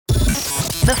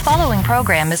The following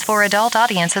program is for adult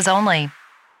audiences only.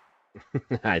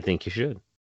 I think you should.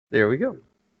 There we go.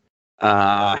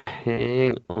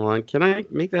 Hang on. Can I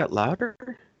make that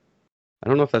louder? I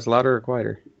don't know if that's louder or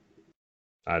quieter.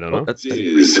 I don't know. That's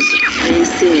This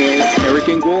is Eric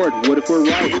and Gord. What if we're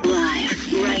right?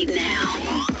 Live right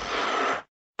now.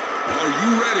 Are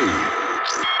you ready?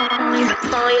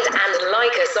 Find and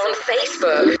like us on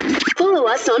Facebook. Follow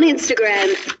us on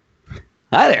Instagram.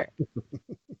 Hi there.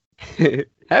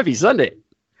 Happy Sunday.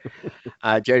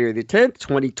 January the 10th,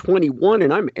 2021,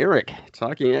 and I'm Eric,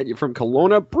 talking at you from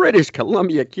Kelowna, British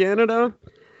Columbia, Canada.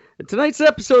 And tonight's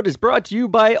episode is brought to you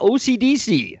by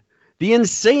OCDC, the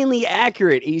insanely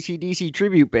accurate AC/DC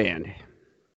tribute band.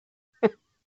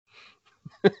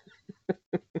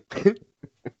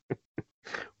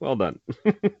 Well done.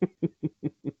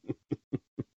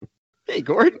 Hey,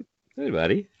 Gordon. Hey,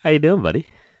 buddy. How you doing, buddy?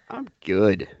 I'm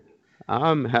good.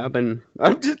 I'm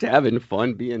just having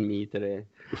fun being me today.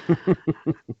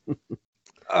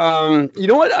 You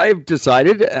know what I've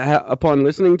decided upon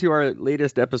listening to our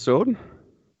latest episode?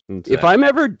 If I'm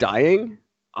ever dying,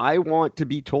 I want to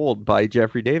be told by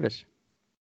Jeffrey Davis.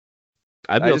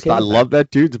 I love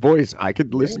that dude's voice. I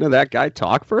could listen to that guy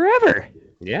talk forever.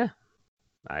 Yeah,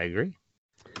 I agree.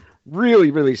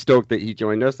 Really, really stoked that he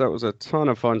joined us. That was a ton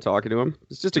of fun talking to him.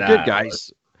 He's just a good guy.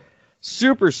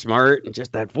 Super smart, and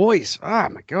just that voice. Oh,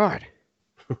 my God.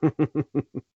 I'm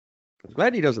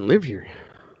glad he doesn't live here.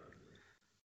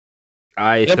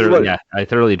 I thoroughly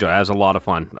enjoy it. It was a lot of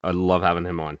fun. I love having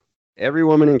him on. Every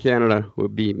woman in Canada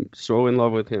would be so in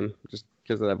love with him just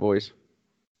because of that voice.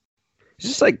 He's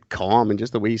just like calm and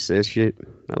just the way he says shit.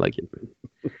 I like it.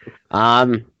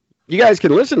 You guys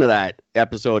can listen to that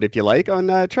episode if you like on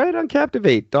try it on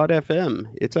Captivate.fm.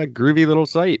 It's a groovy little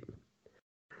site.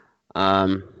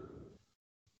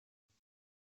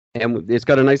 And it's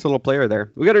got a nice little player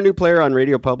there. We got a new player on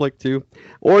Radio Public too.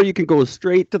 Or you can go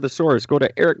straight to the source. Go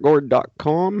to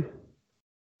ericgord.com.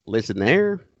 Listen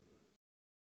there.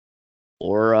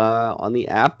 Or on the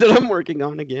app that I'm working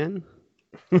on again.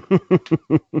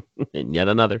 And yet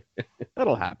another.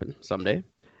 That'll happen someday.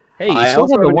 Hey, you still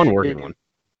have the one working one.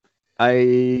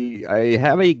 I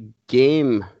have a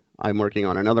game I'm working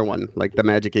on. Another one, like the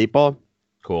Magic 8 Ball.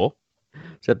 Cool.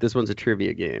 Except this one's a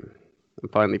trivia game. I'm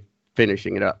finally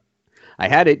finishing it up. I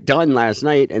had it done last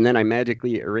night, and then I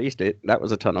magically erased it. That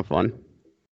was a ton of fun.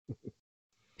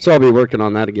 So I'll be working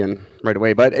on that again right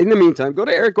away. But in the meantime, go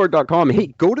to ericgord.com. Hey,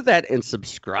 go to that and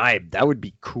subscribe. That would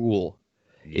be cool.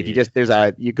 Yeah. If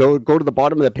you go to the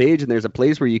bottom of the page, and there's a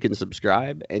place where you can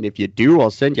subscribe. And if you do,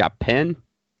 I'll send you a pen.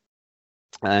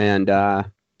 And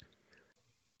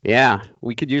yeah,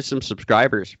 we could use some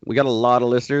subscribers. We got a lot of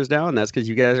listeners now, and that's because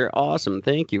you guys are awesome.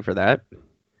 Thank you for that.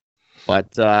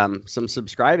 But some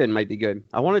subscribing might be good.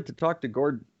 I wanted to talk to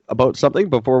Gord about something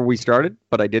before we started,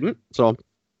 but I didn't. So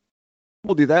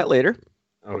we'll do that later.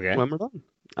 Okay. When we're done.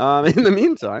 In the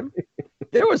meantime,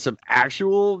 there was some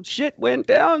actual shit went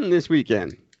down this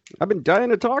weekend. I've been dying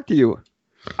to talk to you.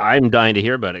 I'm dying to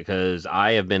hear about it because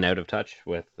I have been out of touch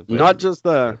with not just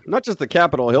the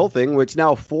Capitol Hill thing, which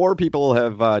now 4 people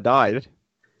have died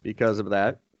because of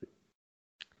that.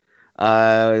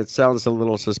 It sounds a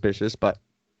little suspicious, but.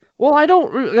 Well,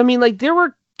 there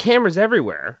were cameras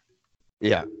everywhere.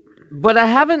 Yeah. But I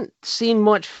haven't seen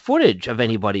much footage of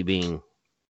anybody being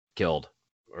killed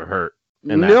or hurt.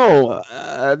 No,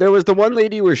 there was the one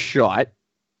lady who was shot.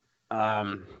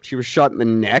 She was shot in the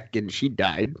neck and she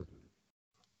died.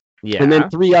 Yeah. And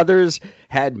then 3 others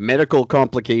had medical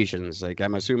complications, like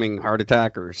I'm assuming heart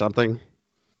attack or something.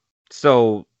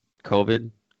 So COVID.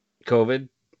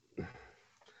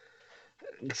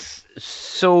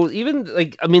 So even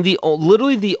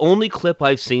literally the only clip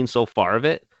I've seen so far of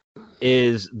it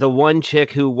is the one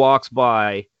chick who walks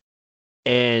by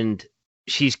and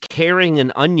she's carrying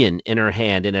an onion in her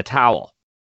hand in a towel.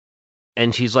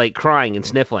 And she's like crying and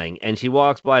sniffling. And she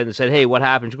walks by and said, "Hey, what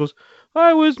happened?" She goes,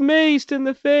 "I was maced in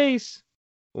the face."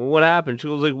 Well, what happened? She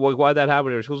goes, like, well, why'd that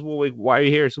happen to her? She goes, well, like, why are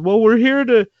you here? She said, well, we're here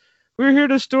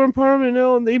to storm Parliament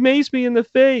Hill, and they maced me in the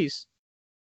face.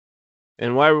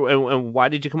 And why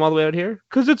did you come all the way out here?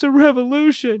 Because it's a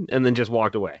revolution. And then just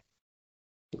walked away.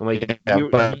 I'm like,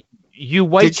 you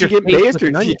wiped your face with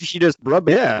an onion. She just rubbed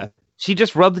it. Yeah. She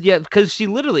just rubbed it. Yeah, because she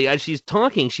literally, as she's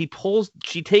talking, she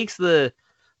takes the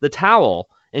towel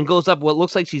and goes up what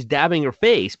looks like she's dabbing her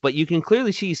face, but you can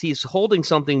clearly see she's holding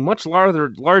something much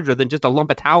larger than just a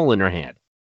lump of towel in her hand.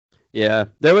 Yeah.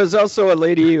 There was also a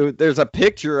lady there's a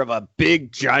picture of a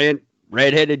big, giant,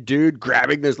 redheaded dude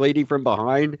grabbing this lady from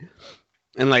behind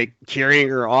and like carrying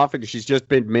her off, and she's just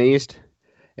been maced.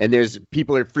 And there's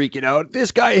people are freaking out.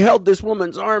 This guy held this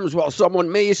woman's arms while someone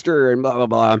maced her and blah, blah,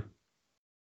 blah.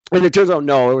 And it turns out,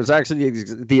 no, it was actually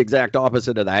the exact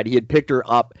opposite of that. He had picked her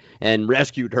up and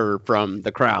rescued her from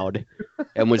the crowd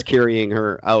and was carrying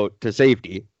her out to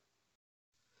safety.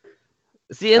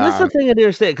 See, and this is the thing I didn't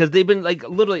understand, because they've been like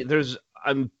literally. There's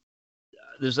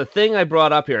a thing I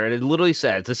brought up here, and it literally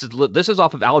says this is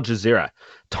off of Al Jazeera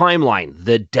timeline: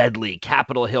 the deadly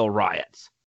Capitol Hill riots.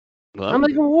 Well, I'm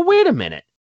like, well, wait a minute,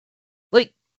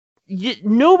 like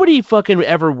nobody fucking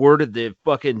ever worded the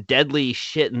fucking deadly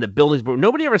shit in the buildings, but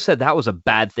nobody ever said that was a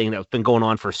bad thing that's been going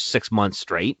on for 6 months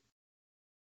straight.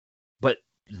 But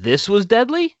this was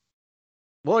deadly.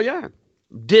 well, yeah.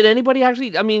 Did anybody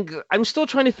actually? I mean, I'm still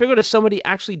trying to figure out if somebody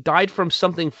actually died from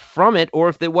something from it, or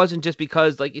if it wasn't just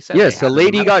because, like you said. Yes, the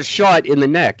lady got shot in the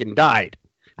neck and died.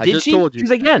 I Did just she? told you.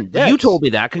 Because again, Yes. you told me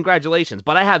that. Congratulations,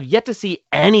 but I have yet to see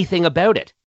anything about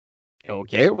it.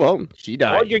 Okay, well, she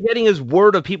died. All you're getting is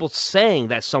word of people saying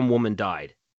that some woman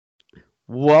died.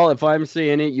 Well, if I'm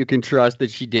saying it, you can trust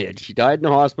that she did. She died in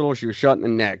the hospital. She was shot in the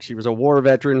neck. She was a war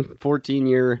veteran,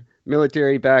 14-year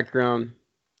military background.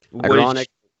 Ironic.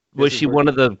 Was she one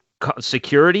of the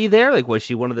security there? Like, was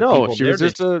she one of the people? No, she there?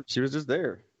 was just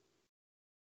there.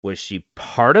 Was she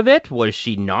part of it? Was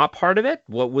she not part of it?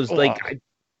 What was Oh,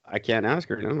 I can't ask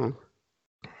her. No.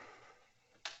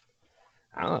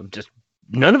 I don't know, just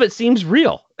none of it seems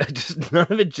real. None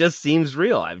of it just seems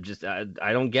real. I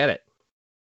don't get it.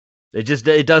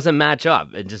 It doesn't match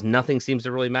up. Nothing seems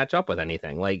to really match up with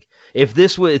anything. Like if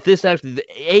this actually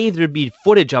there'd be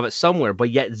footage of it somewhere, but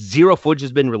yet zero footage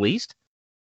has been released.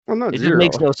 Well, not It zero. just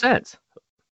makes no sense.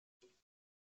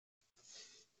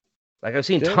 Like I've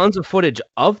seen tons of footage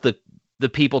of the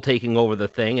people taking over the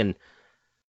thing,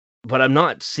 but I'm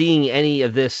not seeing any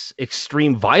of this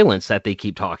extreme violence that they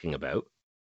keep talking about.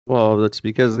 Well, that's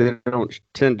because they don't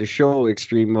tend to show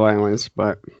extreme violence,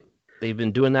 but They've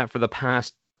been doing that for the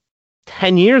past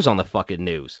 10 years on the fucking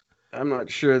news. I'm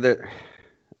not sure that.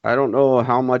 I don't know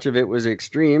how much of it was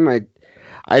extreme.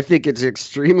 I think it's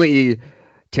extremely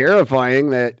terrifying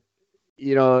that,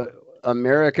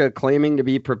 America claiming to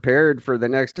be prepared for the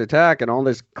next attack and all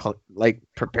this, like,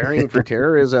 preparing for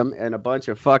terrorism, and a bunch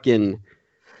of fucking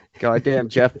goddamn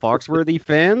Jeff Foxworthy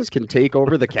fans can take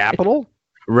over the Capitol.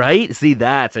 Right? See,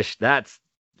 that's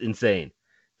insane.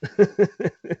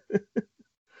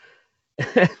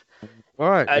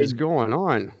 What is going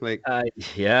on? Like,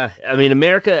 yeah. I mean,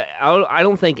 America, I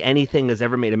don't think anything has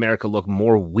ever made America look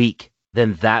more weak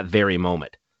than that very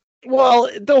moment. well,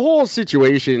 the whole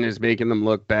situation is making them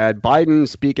look bad. Biden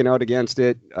speaking out against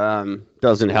it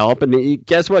doesn't help. And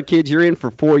guess what, kids? You're in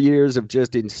for 4 years of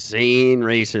just insane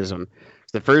racism.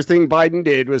 The first thing Biden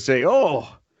did was say, "Oh,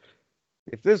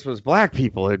 if this was black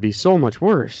people, it'd be so much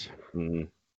worse.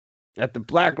 At the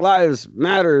Black Lives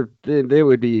Matter, they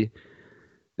would have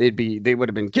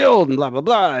been killed and blah blah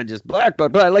blah. Just black, blah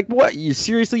blah. Like what? You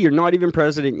seriously? You're not even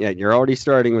president yet. You're already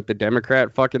starting with the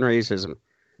Democrat fucking racism.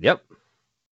 Yep.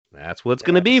 That's what it's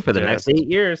going to be for the next 8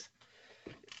 years.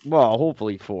 Well,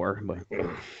 hopefully 4, but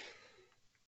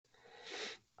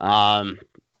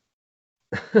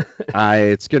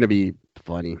it's going to be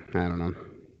funny. I don't know.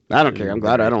 I don't care. I'm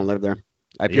glad I don't live there.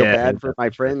 I feel bad for my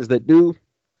friends that do.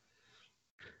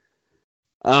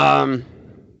 So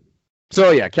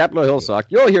yeah, Capitol Hill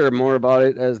sucked. You'll hear more about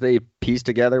it as they piece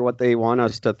together what they want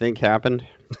us to think happened.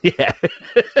 Yeah.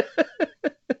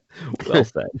 Well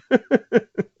said.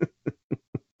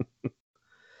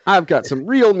 I've got some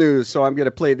real news, so I'm going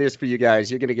to play this for you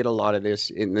guys. You're going to get a lot of this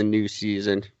in the new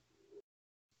season.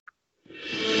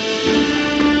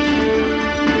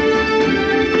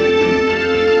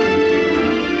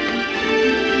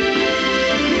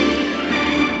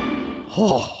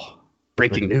 Oh,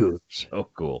 breaking news. Oh,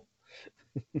 cool.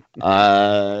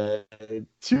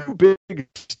 2 big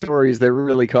stories that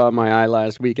really caught my eye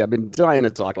last week. I've been dying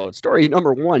to talk about. Story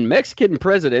number 1, Mexican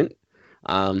president,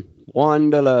 Juan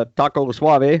de la Taco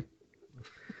Suave,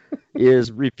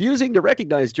 is refusing to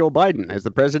recognize Joe Biden as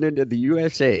the president of the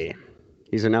USA.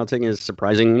 He's announcing his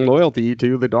surprising loyalty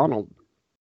to the Donald.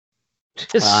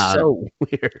 Just so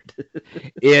weird.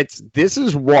 This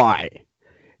is why.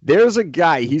 There's a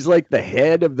guy, he's like the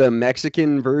head of the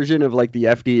Mexican version of like the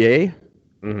FDA.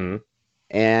 Mm-hmm.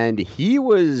 And he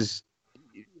was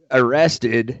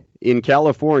arrested in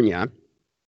California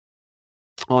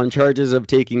on charges of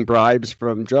taking bribes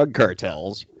from drug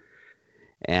cartels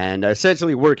and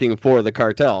essentially working for the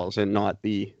cartels and not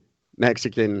the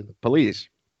Mexican police.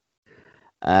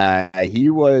 He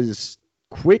was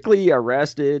quickly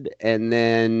arrested and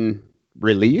then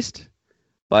released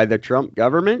by the Trump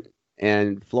government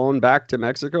and flown back to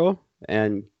Mexico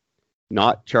and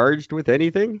not charged with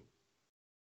anything.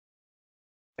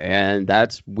 And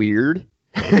that's weird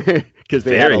because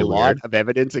they had a lot of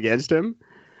evidence against him.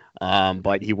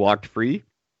 But he walked free.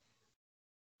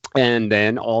 And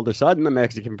then all of a sudden, the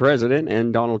Mexican president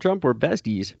and Donald Trump were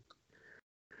besties.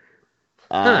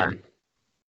 And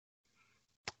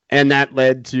that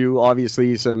led to,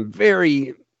 obviously, some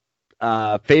very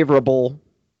favorable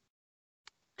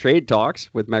trade talks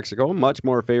with Mexico, much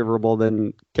more favorable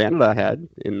than Canada had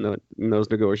in those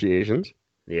negotiations.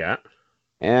 Yeah.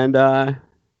 And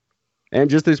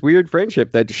just this weird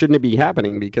friendship that shouldn't be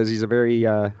happening because he's a very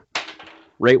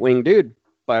right-wing dude.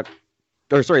 Left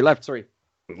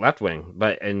wing,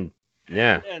 and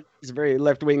he's a very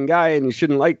left-wing guy, and he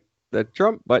shouldn't like the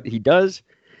Trump, but he does.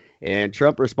 And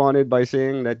Trump responded by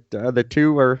saying that the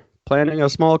two are planning a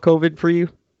small COVID-free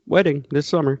wedding this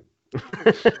summer.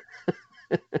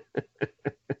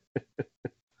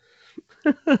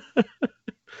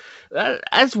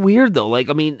 That's weird, though. Like,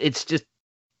 I mean, it's just,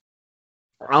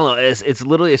 I don't know. It's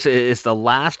literally it's the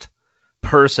last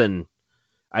person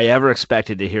I ever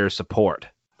expected to hear support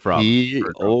from. He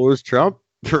owes Trump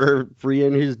for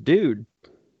freeing his dude.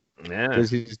 Yeah, because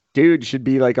his dude should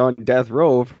be like on death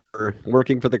row for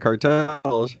working for the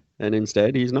cartels, and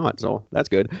instead he's not. So that's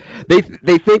good. They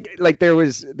think like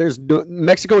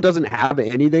Mexico doesn't have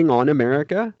anything on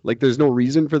America. Like there's no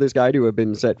reason for this guy to have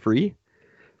been set free.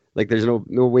 Like there's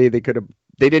no way they could have.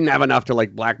 They didn't have enough to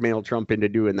like blackmail Trump into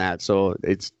doing that. So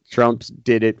it's Trump's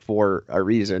did it for a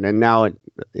reason, and now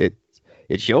it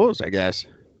shows. I guess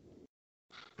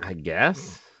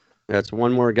that's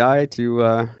one more guy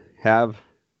to have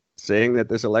saying that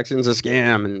this election's a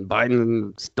scam and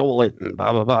Biden stole it and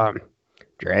blah blah blah.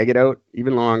 Drag it out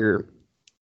even longer.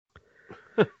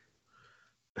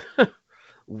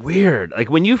 Weird. Like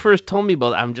when you first told me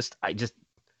about it,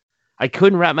 I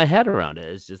couldn't wrap my head around it.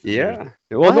 It's just Well,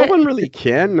 no one really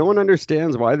can. No one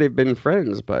understands why they've been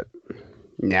friends, but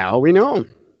now we know.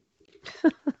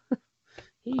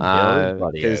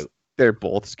 Because they're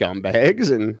both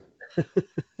scumbags,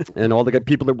 and all the good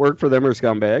people that work for them are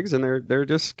scumbags, and they're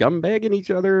just scumbagging each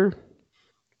other.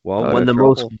 Well,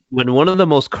 when one of the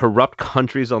most corrupt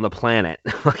countries on the planet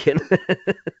fucking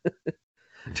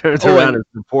turns around and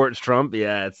supports Trump,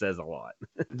 yeah, it says a lot.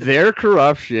 Their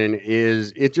corruption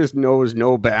it just knows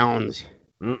no bounds.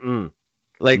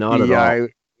 Like not at all.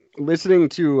 Listening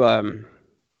to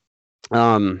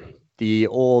the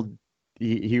old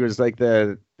he was like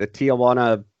the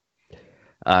Tijuana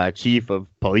chief of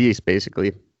police,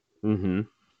 basically, who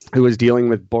was dealing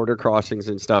with border crossings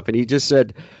and stuff, and he just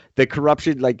said the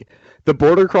corruption, like the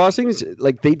border crossings,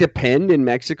 like they depend in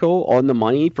Mexico on the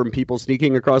money from people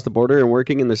sneaking across the border and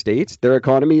working in the States. Their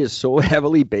economy is so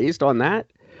heavily based on that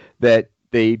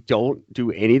they don't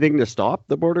do anything to stop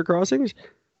the border crossings.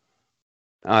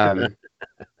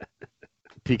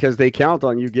 Because they count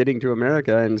on you getting to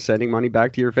America and sending money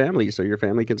back to your family so your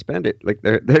family can spend it. Like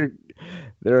their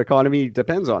economy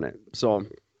depends on it. So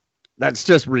that's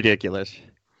just ridiculous.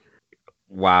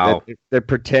 Wow. They're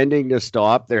pretending to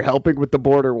stop. They're helping with the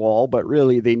border wall, but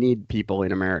really they need people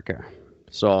in America.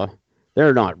 So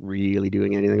they're not really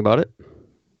doing anything about it.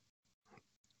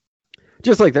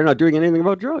 Just like they're not doing anything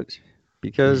about drugs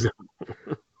because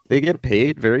they get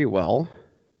paid very well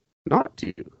not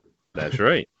to. That's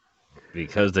right.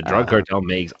 Because the drug cartel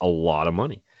makes a lot of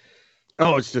money.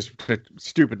 Oh, it's just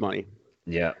stupid money.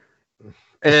 Yeah.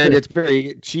 And it's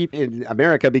very cheap in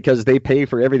America because they pay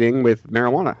for everything with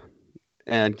marijuana.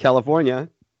 And California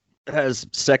has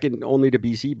second only to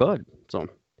BC bud. So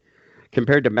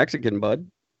compared to Mexican bud,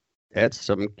 that's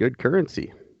some good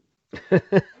currency.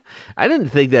 I didn't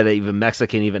think that even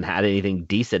Mexican even had anything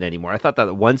decent anymore. I thought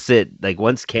that once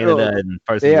Canada and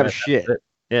parts they of the have US shit.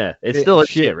 Yeah, it's still a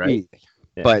shit, right?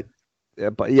 Yeah.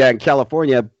 But yeah, and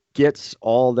California gets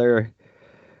all their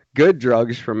good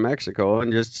drugs from Mexico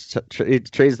and just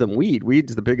it trades them weed.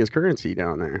 Weed's the biggest currency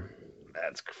down there.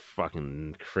 That's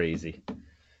fucking crazy.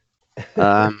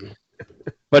 But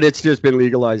it's just been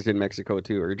legalized in Mexico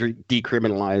too, or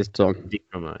decriminalized. So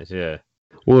decriminalized, yeah.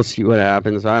 We'll see what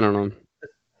happens. I don't know.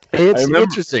 It's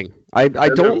interesting. I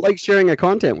don't like sharing a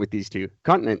continent with these two.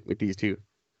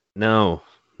 No,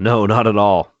 not at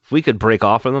all. If we could break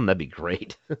off of them, that'd be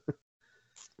great.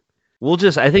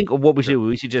 I think what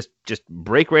we should just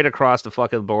break right across the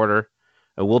fucking border,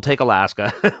 and we'll take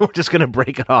Alaska. We're just gonna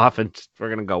break it off, and we're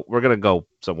gonna go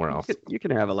somewhere else. You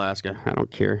can have Alaska. I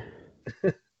don't care.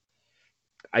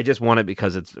 I just want it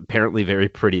because it's apparently very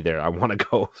pretty there. I want to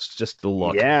go just to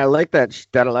look. Yeah, I like that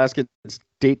Alaska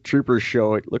State Troopers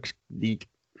show. It looks neat.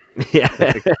 Yeah,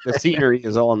 the scenery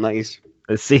is all nice.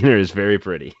 The scenery is very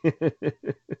pretty.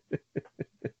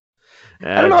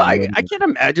 I don't know. I can't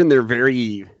imagine they're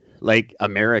very like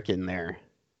American there.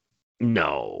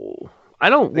 No, I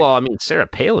don't. Well, I mean, Sarah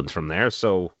Palin's from there,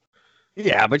 so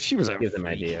Yeah, but she was a give them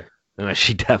an freak. idea.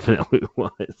 She definitely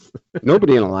was.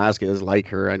 Nobody in Alaska is like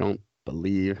her. I don't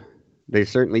believe. They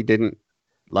certainly didn't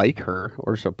like her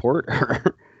or support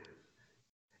her.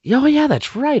 Oh, yeah,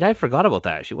 that's right. I forgot about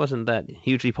that. She wasn't that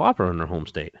hugely popular in her home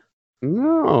state.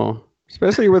 No,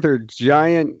 especially with her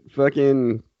giant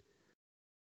fucking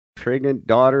pregnant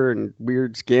daughter and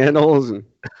weird scandals and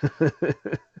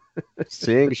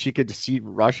saying she could see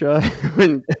Russia.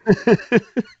 And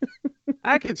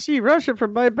I could see Russia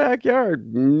from my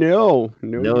backyard. No,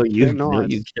 you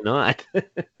cannot.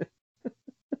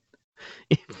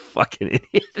 You fucking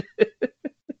idiot.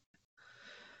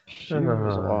 She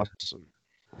was awesome.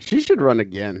 She should run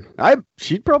again.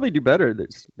 She'd probably do better the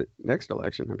next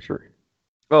election, I'm sure.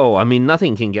 Oh, I mean,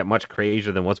 nothing can get much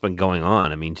crazier than what's been going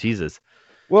on. I mean, Jesus.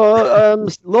 Well,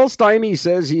 Lil Stymie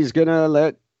says he's gonna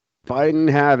let Biden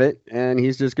have it, and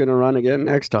he's just gonna run again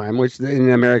next time, which in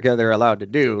America they're allowed to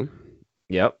do.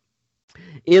 Yep.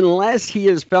 Unless he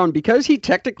is found, because he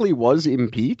technically was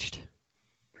impeached,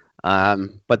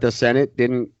 but the Senate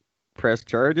didn't press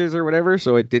charges or whatever,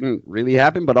 so it didn't really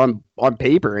happen. But on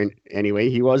paper, anyway,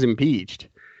 he was impeached.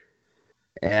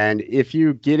 And if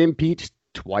you get impeached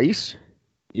twice,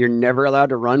 you're never allowed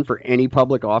to run for any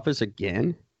public office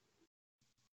again.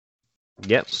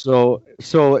 Yep. So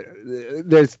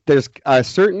there's a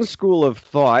certain school of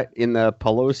thought in the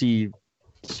Pelosi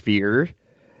sphere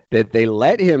that they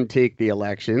let him take the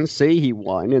election, say he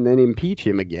won, and then impeach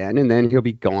him again, and then he'll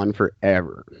be gone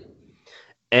forever.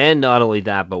 And not only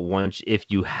that, but if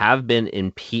you have been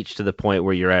impeached to the point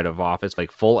where you're out of office,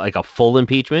 like a full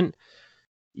impeachment,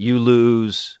 you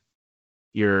lose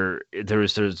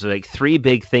there's like three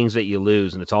big things that you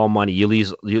lose, and it's all money. You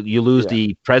lose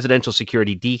the presidential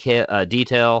security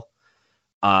detail.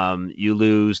 You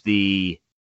lose the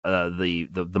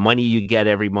money you get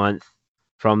every month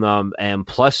from them, and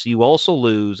plus you also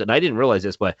lose. And I didn't realize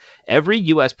this, but every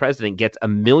U.S. president gets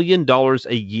 $1 million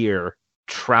a year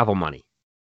travel money.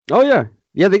 Oh yeah,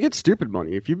 they get stupid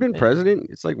money. If you've been president,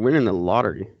 it's like winning the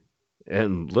lottery.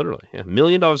 And literally, $1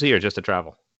 million a year just to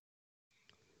travel.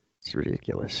 It's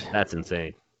ridiculous. That's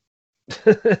insane.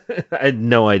 I had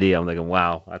no idea. I'm thinking,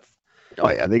 wow, that's.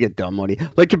 Oh yeah, they get dumb money.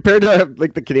 Like compared to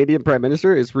like the Canadian Prime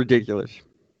Minister, it's ridiculous.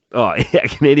 Oh yeah,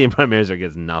 Canadian Prime Minister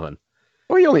gets nothing.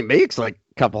 Well, he only makes like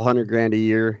a couple $100,000 a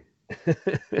year. I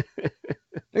think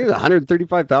it's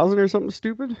 135,000 or something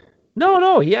stupid.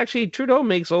 No. Trudeau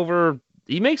makes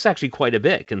He makes actually quite a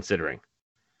bit considering.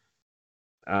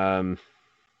 We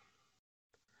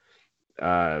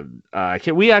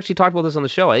actually talked about this on the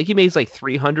show. I think he makes like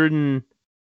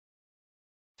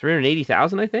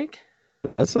 380,000. I think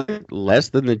that's like less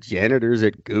than the janitors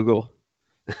at Google.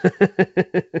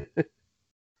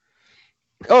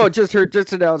 Oh, just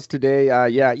announced today.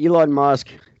 Elon Musk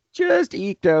just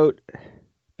eked out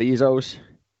Bezos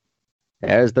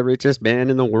as the richest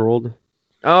man in the world.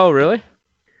 Oh, really?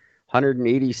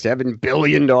 $187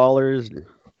 billion.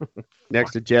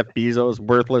 Next to Jeff Bezos,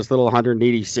 worthless little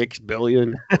 $186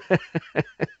 billion.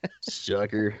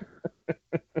 Sucker.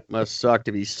 Must suck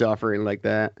to be suffering like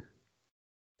that.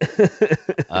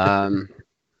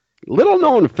 Little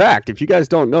known fact, if you guys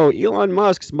don't know, Elon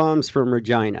Musk's mom's from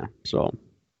Regina, so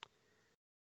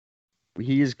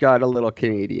he's got a little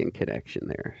Canadian connection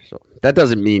there. So that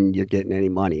doesn't mean you're getting any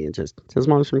money. It's just his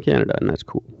mom's from Canada, and that's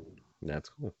cool. That's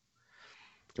cool.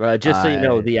 Just so you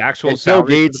know, the actual Bill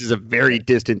Gates is a very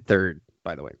distant third,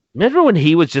 by the way. Remember when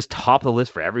he was just top of the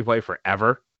list for everybody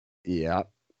forever? Yeah,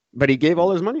 but he gave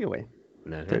all his money away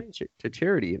to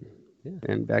charity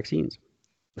and vaccines.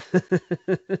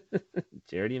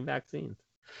 Charity and vaccines.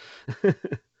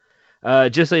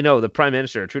 Just so you know, the Prime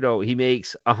Minister Trudeau, he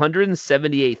makes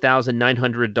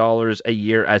 $178,900 a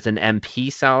year as an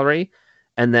MP salary,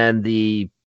 and then the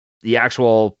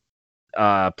actual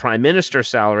Prime Minister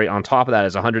salary on top of that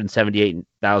is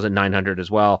 $178,900 as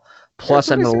well,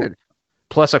 plus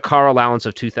a car allowance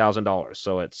of $2,000.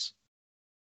 So it's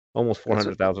almost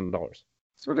 $400,000.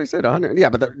 That's what I said. 100. Yeah,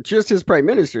 but just his Prime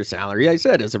Minister's salary, I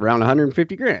said, is around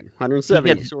 150 grand,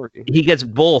 170. He gets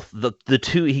both the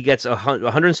two. He gets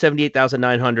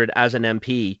 178,900 as an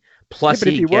MP. Plus, but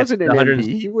if he wasn't an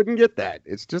MP, he wouldn't get that.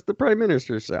 It's just the Prime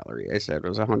Minister's salary. I said it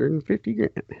was 150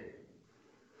 grand.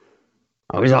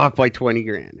 I was off by 20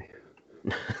 grand.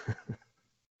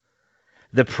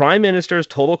 The Prime Minister's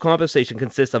total compensation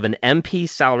consists of an MP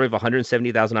salary of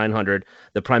 $170,900,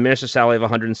 the Prime Minister's salary of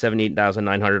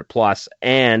 $178,900 plus,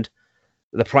 and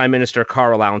the Prime Minister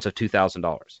car allowance of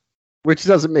 $2,000. Which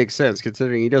doesn't make sense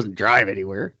considering he doesn't drive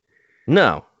anywhere.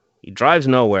 No. He drives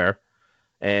nowhere,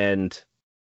 and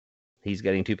he's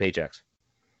getting 2 paychecks.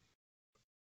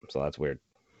 So that's weird.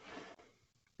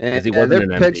 And he wasn't their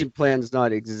an pension MP. plan's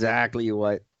not exactly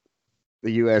what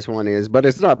the U.S. one is, but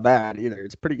it's not bad either.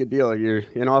 It's a pretty good deal. You're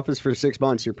in office for 6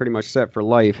 months, you're pretty much set for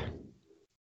life.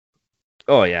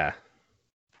 Oh, yeah.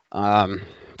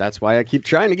 That's why I keep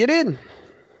trying to get in.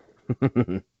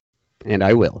 And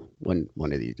I will one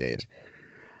of these days.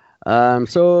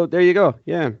 So there you go.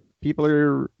 Yeah, people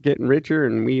are getting richer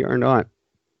and we are not.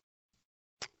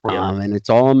 Yep. And it's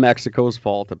all Mexico's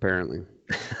fault, apparently.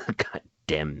 God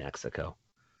damn Mexico.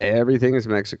 Everything is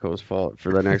Mexico's fault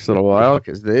for the next little while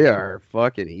because they are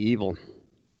fucking evil.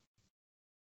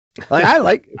 Like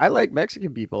I like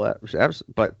Mexican people,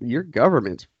 but your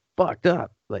government's fucked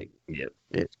up. Like, Yep.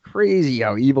 It's crazy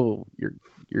how evil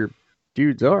your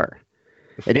dudes are,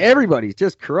 and everybody's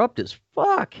just corrupt as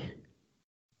fuck.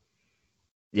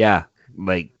 Yeah,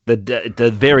 like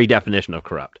the very definition of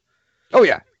corrupt. Oh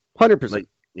yeah, 100%. Like,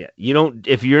 yeah, you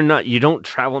don't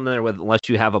travel in there unless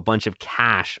you have a bunch of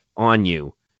cash on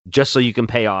you, just so you can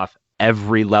pay off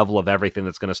every level of everything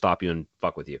that's going to stop you and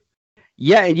fuck with you.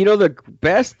 Yeah, and the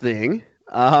best thing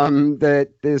that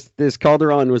this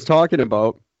Calderon was talking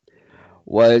about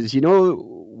was,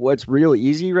 what's real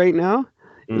easy right now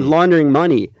is laundering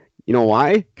money. You know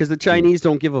why? Because the Chinese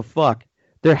don't give a fuck.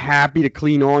 They're happy to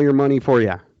clean all your money for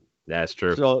you. That's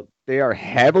true. So they are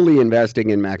heavily investing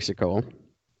in Mexico.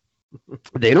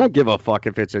 They don't give a fuck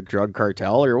if it's a drug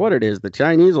cartel or what it is. The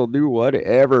Chinese will do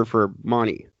whatever for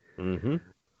money. Mm-hmm.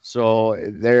 So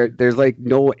there's like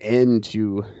no end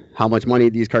to how much money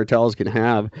these cartels can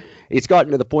have. It's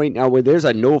gotten to the point now where there's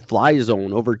a no-fly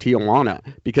zone over Tijuana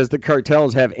because the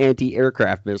cartels have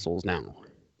anti-aircraft missiles now.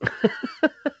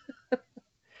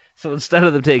 So instead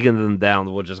of them taking them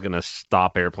down, we're just going to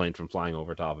stop airplanes from flying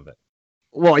over top of it.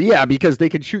 Well, yeah, because they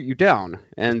can shoot you down,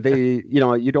 and they,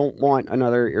 you don't want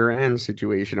another Iran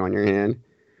situation on your hand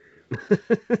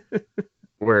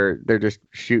where they're just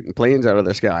shooting planes out of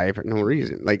the sky for no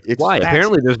reason. Like, it's why?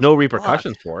 Apparently, there's no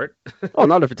repercussions for it. Oh,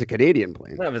 not if it's a Canadian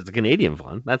plane. Not if it's a Canadian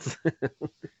one. That's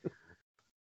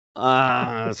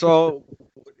so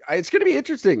it's going to be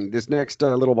interesting this next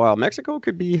little while. Mexico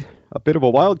could be a bit of a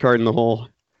wild card in the whole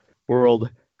world.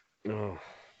 Oh.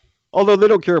 Although they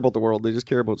don't care about the world, they just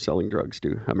care about selling drugs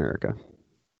to America.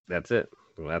 That's it.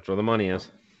 Well, that's where the money is.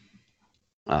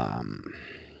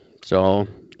 So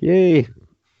yay,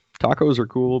 tacos are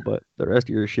cool, but the rest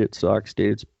of your shit sucks,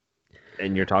 dudes.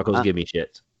 And your tacos give me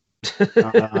shits.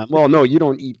 Well, no, you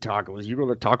don't eat tacos. You go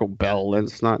to Taco Bell.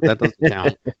 That doesn't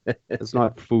count. It's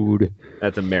not food.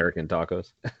 That's American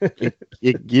tacos.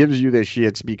 It gives you the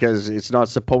shits because it's not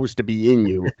supposed to be in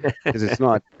you because it's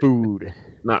not food.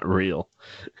 Not real.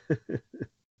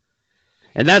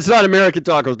 And that's not American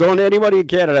tacos. Don't anybody in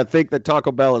Canada think that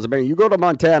Taco Bell is American. You go to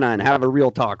Montana and have a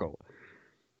real taco.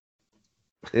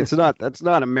 It's not. That's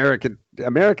not American.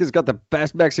 America's got the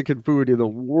best Mexican food in the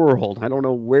world. I don't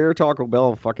know where Taco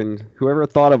Bell whoever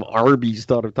thought of Arby's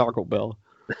thought of Taco Bell.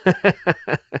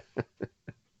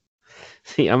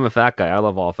 See, I'm a fat guy. I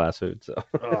love all fast food. So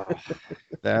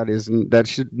that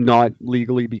should not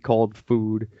legally be called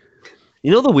food. You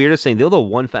know the weirdest thing? The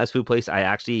one fast food place I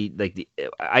actually like.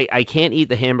 I can't eat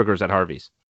the hamburgers at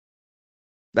Harvey's.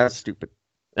 That's stupid.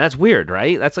 That's weird,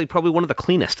 right? That's like probably one of the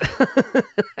cleanest.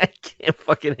 I can't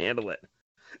fucking handle it.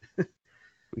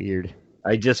 Weird.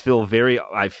 I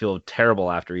feel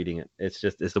terrible after eating it. It's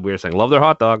the weirdest thing. Love their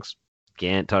hot dogs.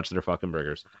 Can't touch their fucking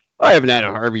burgers. I haven't had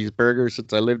a Harvey's burger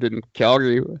since I lived in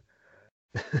Calgary.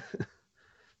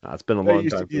 It's been a long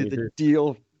used time. To be the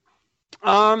deal.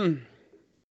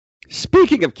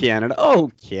 Speaking of Canada,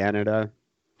 Canada.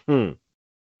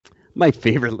 My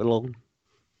favorite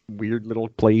weird little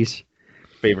place.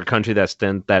 Favorite country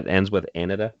that ends with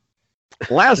Canada.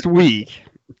 Last week,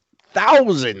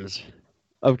 thousands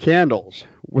of candles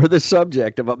were the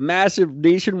subject of a massive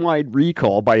nationwide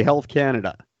recall by Health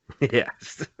Canada.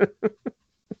 Yes.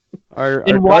 Our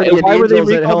why were they at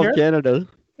recalled Health Canada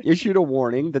issued a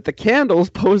warning that the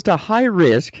candles posed a high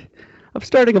risk of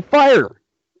starting a fire.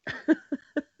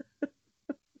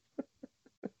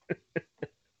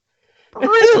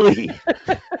 Really?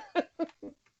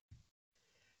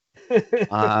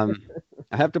 I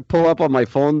have to pull up on my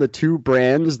phone the two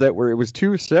brands it was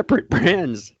two separate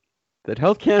brands that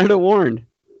Health Canada warned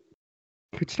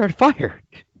could start a fire.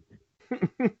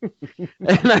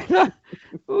 And I thought,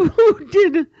 who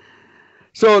did?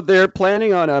 So they're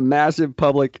planning on a massive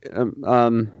public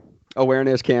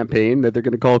awareness campaign that they're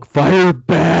going to call Fire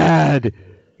Bad.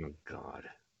 Oh God,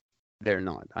 they're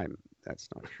not. That's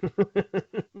not true.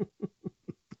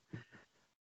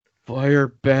 Fire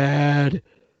Bad.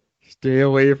 Stay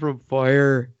away from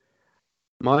fire.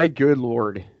 My good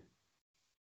lord.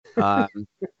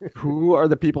 Who are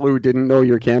the people who didn't know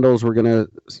your candles were going to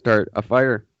start a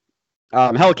fire?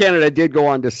 Hell Canada did go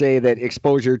on to say that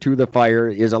exposure to the fire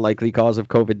is a likely cause of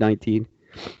COVID-19.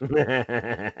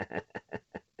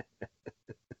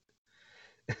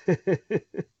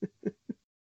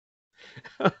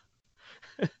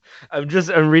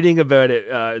 I'm reading about it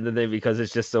in the thing because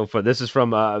it's just so fun. This is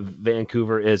from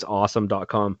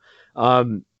VancouverIsAwesome.com.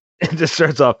 It just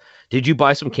starts off, did you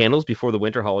buy some candles before the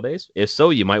winter holidays? If so,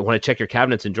 you might want to check your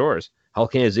cabinets and drawers.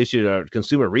 Health Canada has issued a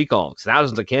consumer recall.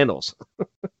 Thousands of candles.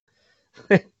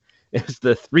 It's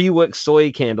the 3-wick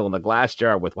soy candle in a glass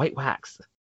jar with white wax.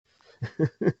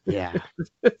 Yeah.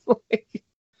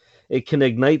 It can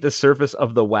ignite the surface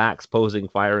of the wax, posing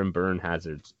fire and burn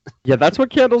hazards. Yeah, that's what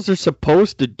candles are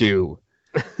supposed to do.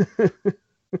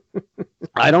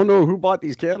 I don't know who bought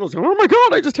these candles. Oh my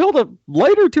god, I just held a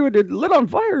lighter to it and it lit on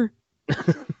fire.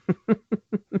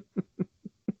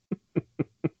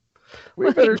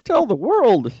 We better tell the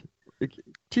world.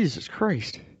 Jesus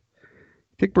Christ.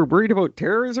 Think we're worried about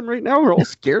terrorism right now? We're all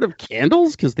scared of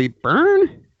candles because they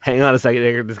burn? Hang on a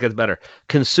second. This gets better.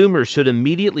 Consumers should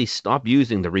immediately stop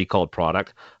using the recalled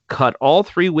product, cut all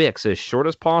 3 wicks as short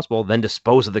as possible, then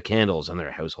dispose of the candles in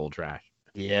their household trash.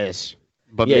 Yes.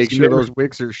 But Yes, make sure those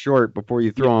wicks are short before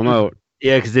you throw them out.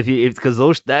 Yeah, because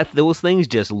those things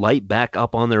just light back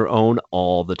up on their own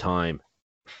all the time.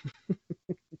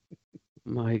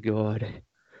 My God.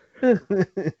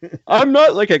 I'm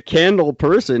not like a candle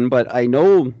person, but I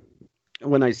know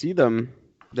when I see them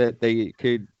that they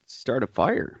could start a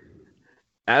fire.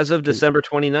 As of December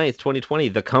 29th, 2020,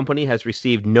 the company has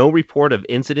received no report of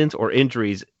incidents or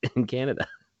injuries in Canada.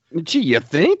 Gee, you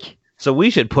think? So we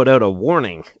should put out a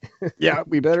warning. Yeah,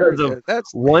 we better.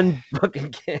 That's one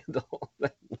fucking candle.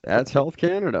 That's Health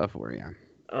Canada for you.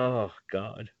 Oh,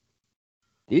 God.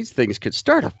 These things could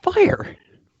start a fire.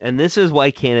 And this is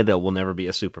why Canada will never be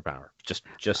a superpower. Just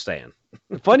saying.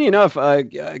 Funny enough, a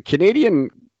Canadian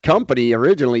company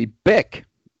originally, Bic,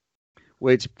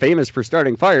 which famous for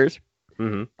starting fires,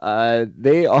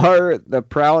 they are the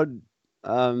proud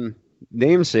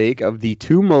namesake of the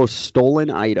 2 most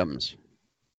stolen items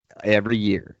every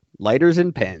year: lighters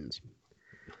and pens.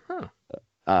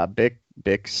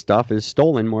 Bic stuff is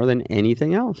stolen more than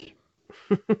anything else.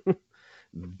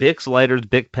 Bic's, lighters,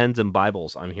 Bic pens, and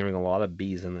Bibles. I'm hearing a lot of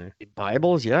B's in there.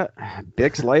 Bibles, yeah.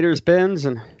 Bic's, lighters, pens,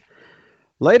 and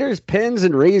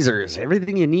razors.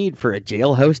 Everything you need for a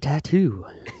jailhouse tattoo.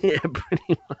 Yeah,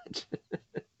 pretty much.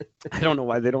 I don't know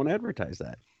why they don't advertise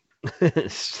that.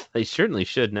 They certainly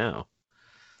should now.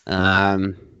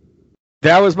 That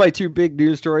was my 2 big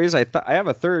news stories. I have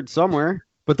a third somewhere,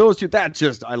 but those 2,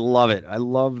 I love it. I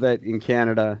love that in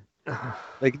Canada.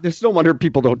 Like, there's no wonder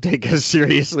people don't take us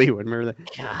seriously when we're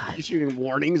issuing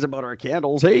warnings about our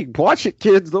candles. Hey, watch it,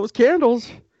 kids. Those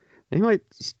candles. They might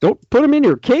don't put them in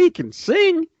your cake and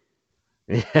sing.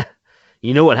 Yeah.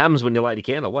 You know what happens when you light a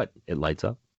candle? What? It lights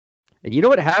up. And you know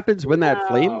what happens when that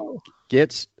flame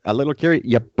gets a little carried?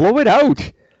 You blow it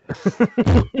out.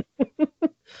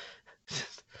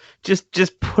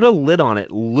 Just put a lid on it.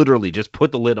 Literally, just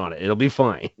put the lid on it. It'll be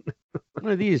fine.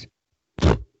 One of these.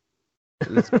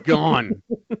 And it's gone.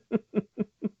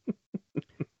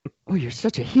 Oh, you're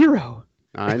such a hero.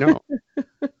 I know.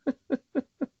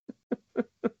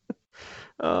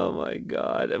 Oh my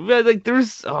God.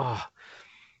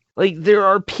 Like there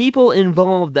are people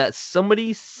involved that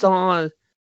somebody saw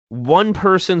one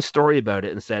person's story about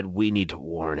it and said, we need to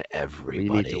warn everybody.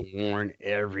 We need to warn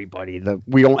everybody that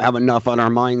we don't have enough on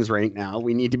our minds right now.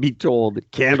 We need to be told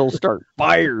that candles start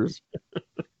fires.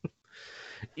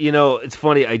 You know, it's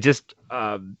funny. I just,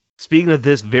 speaking of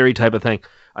this very type of thing,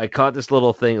 I caught this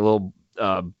little thing, a little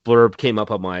blurb came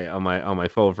up on my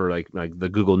phone for like the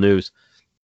Google News,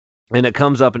 and it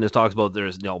comes up and it talks about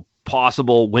there's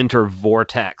possible winter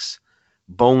vortex,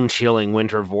 bone chilling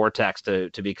winter vortex to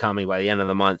be coming by the end of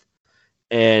the month,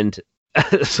 and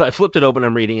so I flipped it open.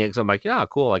 I'm reading it because I'm like, yeah,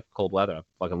 cool, like cold weather, I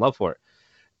fucking love for it.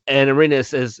 And I'm reading it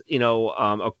says,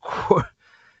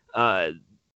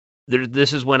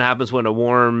 this is what happens when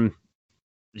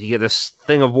you get this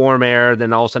thing of warm air,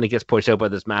 then all of a sudden it gets pushed out by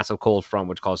this massive cold front,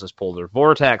 which causes polar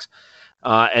vortex.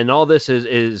 And all this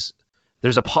is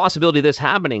there's a possibility of this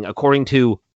happening, according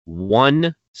to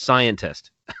one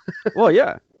scientist. Well,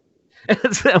 yeah.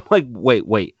 I'm like,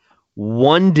 wait.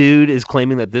 One dude is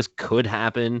claiming that this could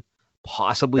happen,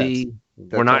 possibly.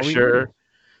 We're not sure.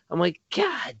 I'm like,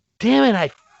 God damn it,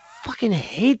 I fucking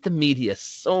hate the media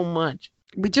so much.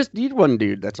 We just need one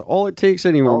dude. That's all it takes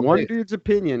anymore. One dude's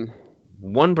opinion.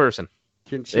 One person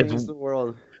can change the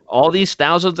world. All these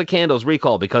thousands of candles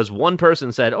recalled because one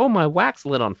person said, "Oh, my wax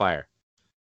lit on fire."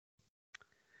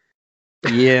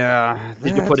 Yeah.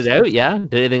 Did you put it out? Yeah.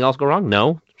 Did anything else go wrong?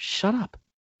 No. Shut up.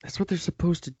 That's what they're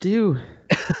supposed to do.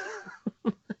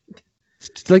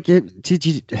 It's like,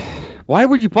 why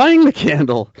were you buying the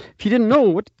candle if you didn't know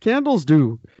what candles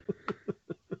do?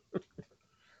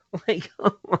 Like,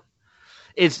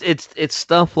 it's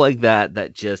stuff like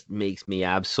that just makes me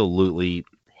absolutely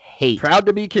hate. Proud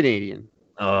to be Canadian.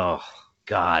 Oh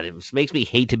God, it makes me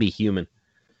hate to be human.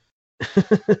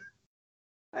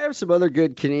 I have some other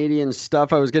good Canadian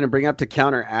stuff I was going to bring up to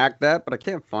counteract that, but I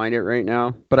can't find it right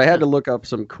now. But I had to look up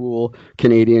some cool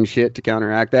Canadian shit to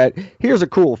counteract that. Here's a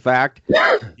cool fact.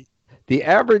 The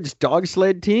average dog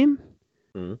sled team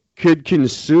could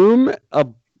consume a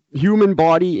human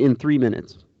body in 3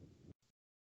 minutes.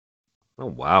 Oh,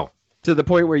 wow. To the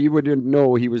point where you wouldn't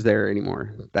know he was there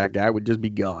anymore. That guy would just be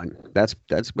gone. That's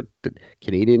what the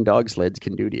Canadian dog sleds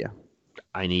can do to you.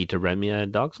 I need to rent me a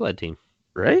dog sled team.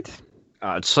 Right?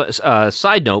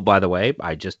 Side note, by the way,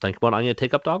 I just think about I'm going to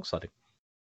take up dog sledding.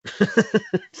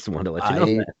 Just wanted to let you know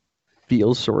that.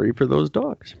 Feel sorry for those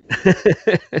dogs.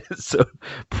 So,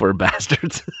 poor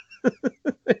bastards.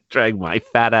 Drag my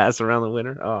fat ass around the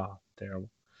winter. Oh, terrible.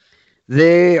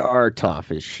 They are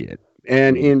tough as shit.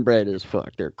 And inbred as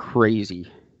fuck. They're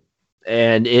crazy.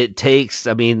 And it takes,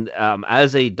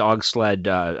 as a dog sled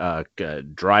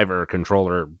driver,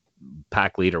 controller,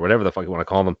 pack leader, whatever the fuck you want to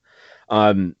call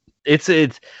them, it's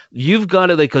you've got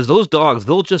to, because those dogs,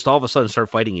 they'll just all of a sudden start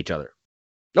fighting each other.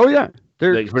 Oh yeah,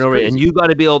 they're and you got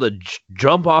to be able to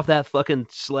jump off that fucking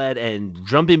sled and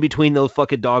jump in between those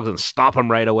fucking dogs and stop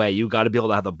them right away. You got to be able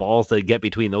to have the balls to get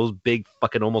between those big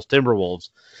fucking almost timber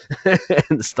wolves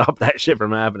and stop that shit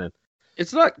from happening.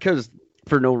 It's not because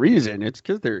for no reason. It's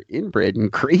because they're inbred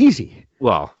and crazy.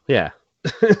 Well, yeah,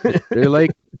 they're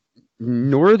like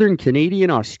Northern Canadian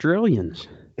Australians.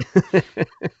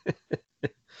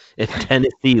 If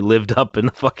Tennessee lived up in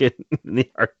the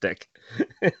Arctic,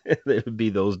 it would be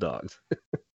those dogs.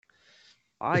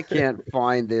 I can't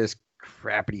find this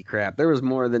crappity crap. There was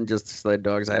more than just sled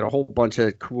dogs. I had a whole bunch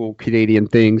of cool Canadian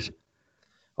things.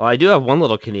 Well, I do have one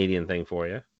little Canadian thing for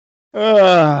you.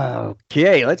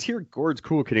 Okay, let's hear Gord's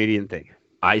cool Canadian thing.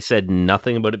 I said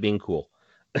nothing about it being cool,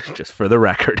 just for the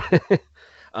record.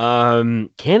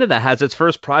 Canada has its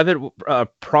first private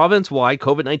province-wide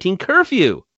COVID-19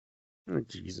 curfew. Oh,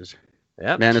 Jesus.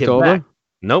 Yeah, Manitoba? Quebec.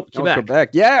 Nope, Quebec. Oh, Quebec.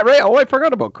 Yeah, right. Oh, I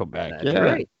forgot about Quebec. That's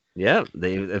right. Yeah,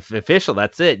 official.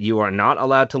 That's it. You are not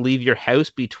allowed to leave your house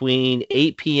between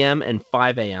 8 p.m. and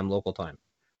 5 a.m. local time.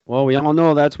 Well, we all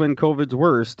know that's when COVID's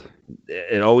worst.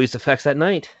 It always affects at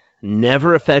night.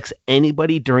 Never affects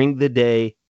anybody during the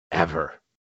day, ever.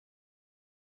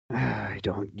 I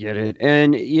don't get it.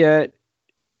 And yet,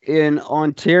 in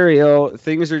Ontario,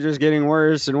 things are just getting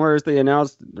worse and worse. They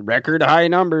announced record high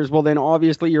numbers. Well, then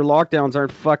obviously your lockdowns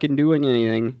aren't fucking doing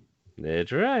anything.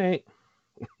 That's right.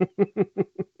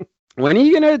 When are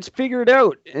you going to figure it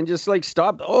out and just like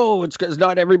stop? Oh, it's because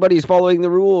not everybody's following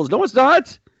the rules. No, it's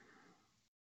not.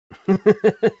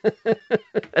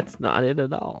 That's not it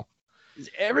at all.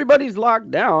 Everybody's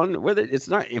locked down. With it, it's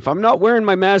not. If I'm not wearing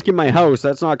my mask in my house,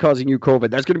 that's not causing you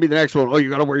COVID. That's going to be the next one. Oh, you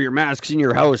got to wear your masks in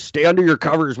your house. Stay under your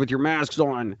covers with your masks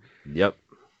on. Yep.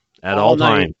 At all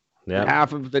times. Yep.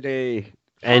 Half of the day.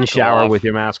 And shower with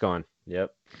your mask on.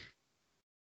 Yep.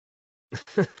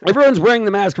 Everyone's wearing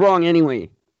the mask wrong anyway.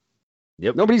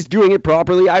 Yep. Nobody's doing it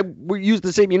properly. We use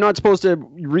the same. You're not supposed to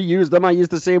reuse them. I use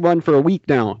the same one for a week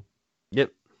now.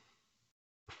 Yep.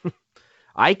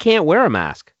 I can't wear a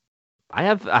mask. I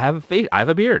have a face. I have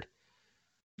a beard.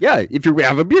 Yeah, if you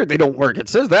have a beard, they don't work. It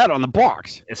says that on the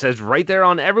box. It says right there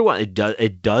on everyone.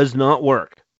 It does not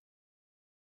work.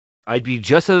 I'd be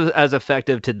just as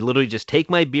effective to literally just take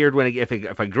my beard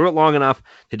if I grew it long enough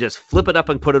to just flip it up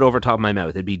and put it over top of my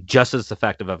mouth. It'd be just as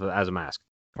effective as a mask.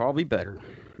 Probably better.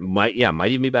 Might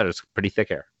even be better. It's pretty thick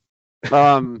hair.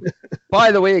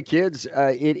 By the way, kids,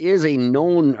 it is a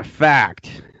known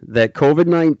fact that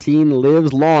COVID-19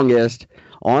 lives longest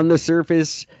on the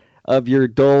surface of your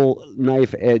dull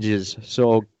knife edges.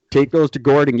 So take those to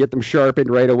Gord and get them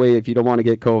sharpened right away if you don't want to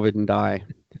get COVID and die.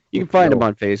 You can find him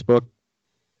on Facebook.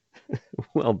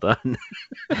 Well done.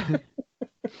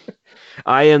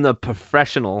 I am the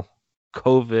professional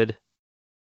COVID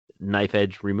knife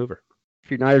edge remover. If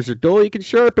your knives are dull, you can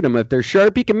sharpen them. If they're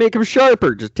sharp, you can make them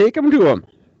sharper. Just take them to them.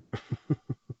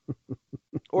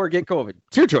 Or get COVID.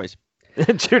 It's your choice.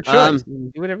 It's your choice.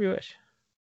 Do whatever you wish.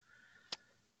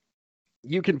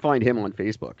 You can find him on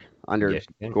Facebook under Yes,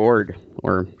 Gord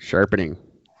or Sharpening.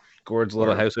 Gord's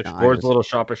little house. Gord's little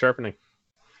shop of sharpening.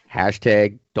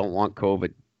 Hashtag don't want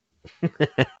COVID.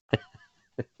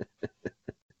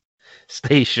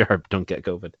 Stay sharp. Don't get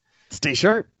COVID. Stay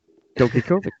sharp. Don't get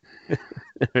COVID.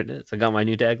 There it is. I got my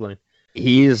new tagline.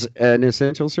 He's an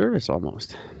essential service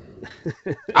almost.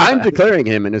 I'm declaring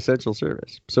him an essential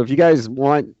service. So if you guys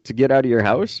want to get out of your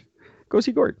house, go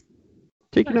see Gord.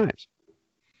 Take your knives.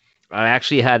 I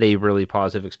actually had a really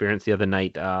positive experience the other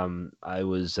night. I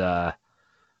was went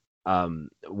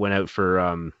out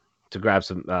for to grab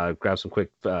some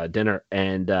quick dinner,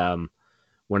 and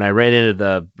when I ran into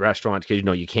the restaurant,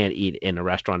 because you can't eat in a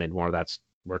restaurant anymore. That's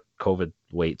where COVID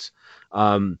waits.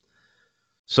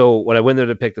 So when I went there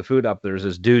to pick the food up, there's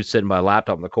this dude sitting by a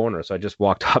laptop in the corner. So I just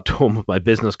walked up to him with my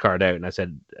business card out, and I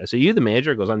said, "You the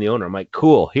manager?" He goes, "I'm the owner." I'm like,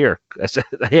 "Cool, here." I said,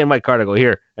 I hand my card. I go,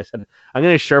 "Here." I said, "I'm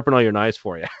going to sharpen all your knives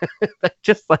for you."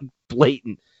 Just like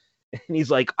blatant. And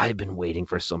he's like, "I've been waiting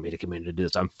for somebody to come in to do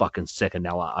this. I'm fucking sick." And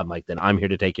now I'm like, "Then I'm here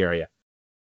to take care of you."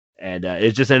 And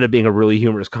it just ended up being a really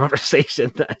humorous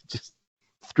conversation. I just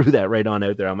threw that right on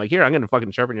out there. I'm like, "Here, I'm going to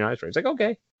fucking sharpen your knives for you." He's like,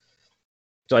 "Okay."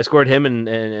 So I scored him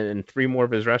and 3 more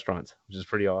of his restaurants, which is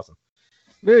pretty awesome.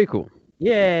 Very cool.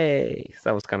 Yay! So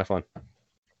that was kind of fun.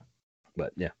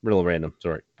 But yeah, real random.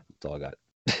 Sorry. That's all I got.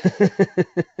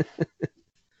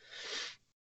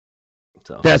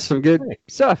 So That's some good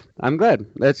stuff. I'm glad.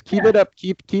 Let's keep it up.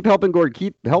 Keep helping Gord.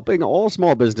 Keep helping all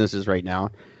small businesses right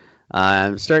now.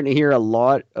 I'm starting to hear a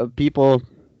lot of people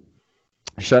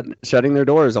shutting their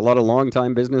doors. A lot of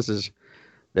long-time businesses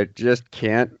that just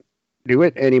can't do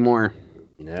it anymore.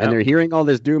 Yeah. And they're hearing all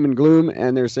this doom and gloom,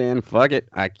 and they're saying, "Fuck it,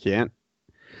 I can't."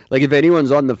 Like, if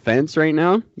anyone's on the fence right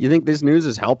now, you think this news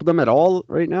has helped them at all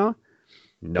right now?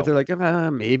 No. If they're like,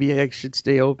 maybe I should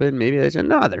stay open. Maybe I should.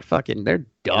 No, they're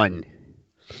done.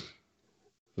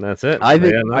 That's it.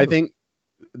 I think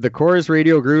the Chorus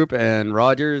Radio Group and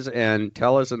Rogers and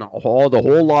TELUS and the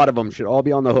whole lot of them should all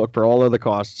be on the hook for all of the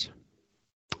costs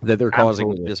that they're causing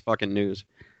with this fucking news.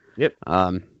 Yep.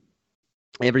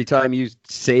 Every time you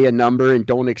say a number and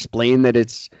don't explain that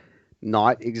it's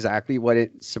not exactly what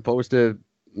it's supposed to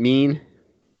mean,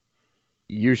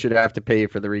 you should have to pay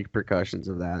for the repercussions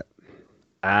of that.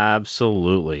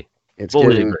 Absolutely. It's Fully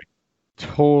getting agree.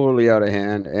 totally out of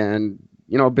hand, and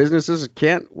businesses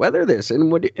can't weather this.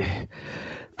 And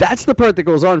that's the part that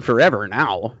goes on forever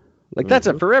now. Like, that's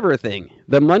a forever thing.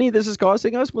 The money this is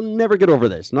costing us, we'll never get over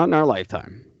this. Not in our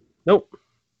lifetime. Nope.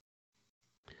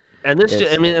 And this,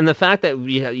 and the fact that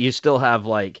you still have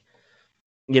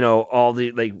all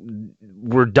the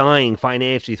we're dying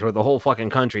financially through the whole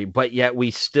fucking country, but yet we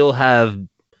still have,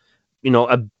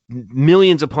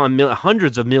 millions upon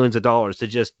hundreds of millions of dollars to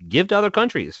just give to other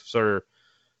countries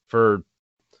for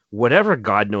whatever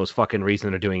God knows fucking reason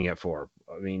they're doing it for.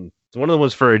 I mean, one of them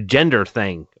was for a gender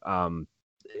thing.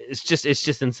 It's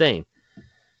just insane.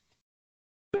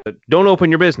 But don't open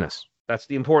your business. That's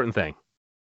the important thing.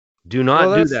 Do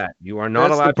not do that. You are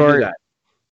not allowed to do that.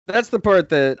 That's the part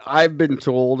that I've been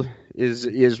told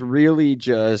is really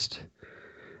just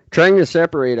trying to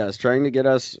separate us, trying to get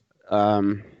us,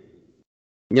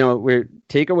 we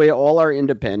take away all our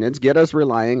independence, get us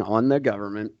relying on the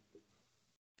government.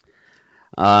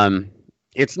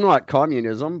 It's not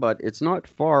communism, but it's not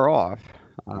far off.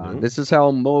 This is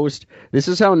how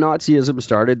Nazism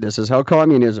started. This is how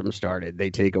communism started. They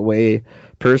take away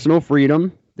personal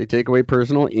freedom. They take away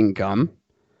personal income.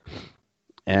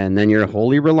 And then you're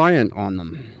wholly reliant on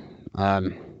them.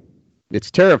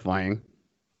 It's terrifying.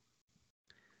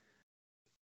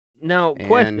 Now,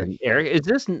 question, Eric,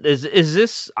 is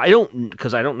this? I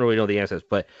don't really know the answers,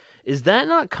 but is that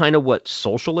not kind of what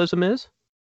socialism is?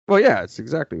 Well, yeah, it's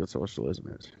exactly what socialism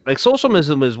is. Like,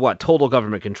 socialism is what? Total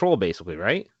government control, basically,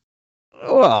 right?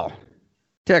 Well,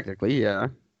 technically, yeah.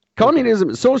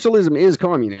 Socialism is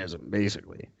communism,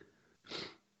 basically.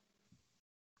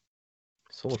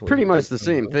 It's pretty much the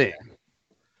same thing.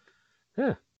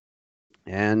 Yeah.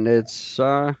 And it's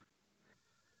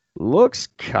looks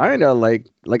kind of like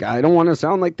I don't want to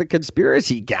sound like the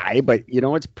conspiracy guy, but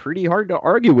it's pretty hard to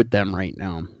argue with them right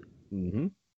now. Mm-hmm.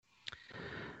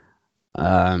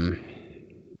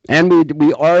 And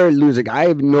we are losing.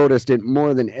 I've noticed it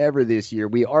more than ever this year.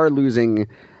 We are losing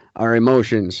our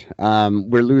emotions.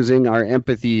 We're losing our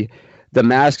empathy. The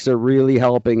masks are really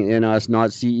helping in us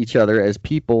not see each other as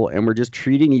people, and we're just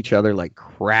treating each other like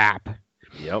crap.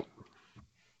 Yep.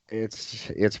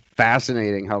 It's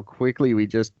fascinating how quickly we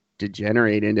just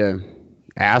degenerate into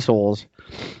assholes.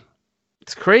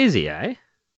 It's crazy, eh?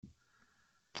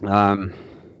 It's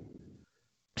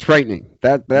frightening.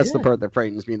 That's the part that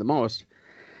frightens me the most.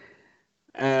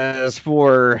 As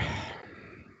for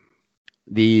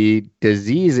the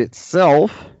disease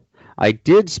itself, I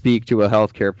did speak to a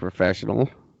healthcare professional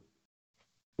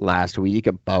last week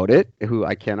about it, who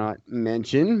I cannot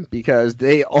mention because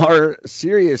they are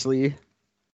seriously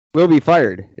will be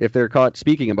fired if they're caught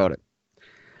speaking about it.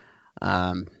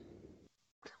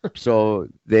 So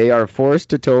they are forced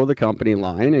to toe the company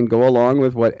line and go along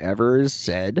with whatever is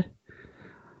said,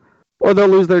 or they'll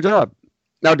lose their job.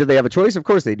 Now, do they have a choice? Of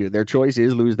course they do. Their choice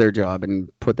is lose their job and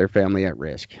put their family at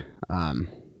risk.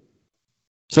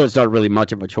 So it's not really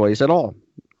much of a choice at all.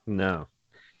 No.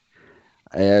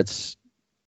 It's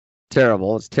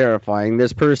terrible. It's terrifying.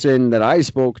 This person that I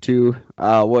spoke to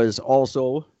was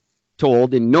also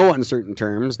told in no uncertain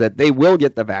terms that they will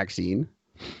get the vaccine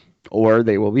or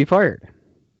they will be fired.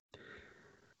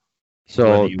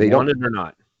 So Whether you they want don't. it or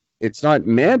not. It's not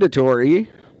mandatory,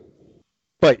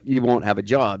 but you won't have a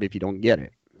job if you don't get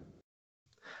it.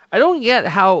 I don't get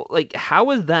how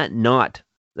is that not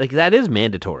that is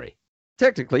mandatory.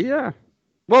 Technically, yeah.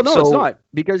 Well, no, So- it's not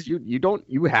because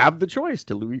you have the choice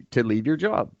to leave your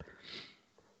job.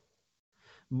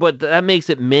 But that makes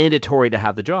it mandatory to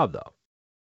have the job, though.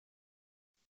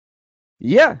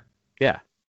 Yeah. Yeah.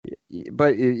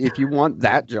 But if you want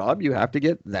that job, you have to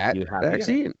get that You have to get it.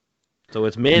 vaccine. So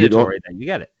it's mandatory that you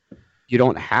get it. You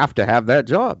don't have to have that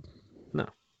job. No.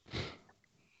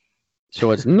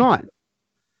 So it's not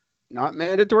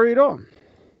mandatory at all.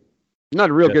 Not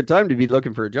a real Yeah. good time to be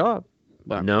looking for a job.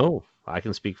 But, No, I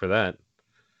can speak for that.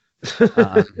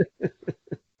 um,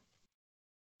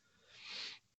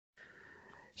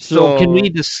 So can we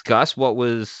discuss what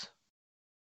was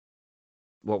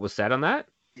said on that?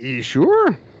 You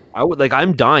sure?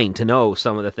 I'm dying to know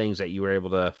some of the things that you were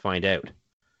able to find out.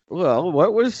 Well,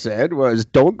 what was said was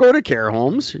don't go to care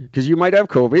homes because you might have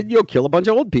COVID. You'll kill a bunch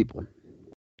of old people.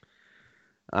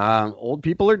 Old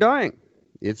people are dying.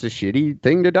 It's a shitty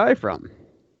thing to die from.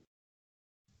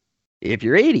 If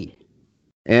you're 80,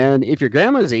 and if your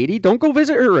grandma's 80, don't go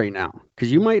visit her right now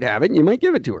because you might have it and you might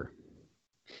give it to her.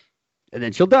 And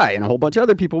then she'll die, and a whole bunch of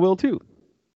other people will too.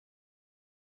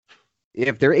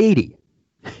 If they're 80.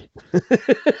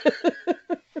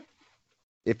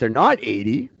 If they're not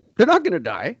 80, they're not going to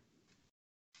die.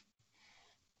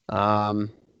 The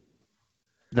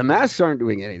masks aren't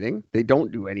doing anything. They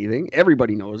don't do anything.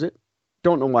 Everybody knows it.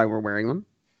 Don't know why we're wearing them.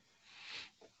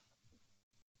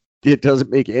 It doesn't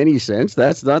make any sense.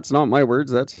 That's not my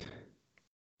words.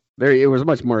 It was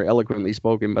much more eloquently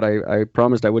spoken, but I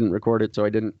promised I wouldn't record it, so I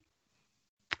didn't.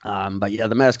 But yeah,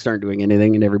 the masks aren't doing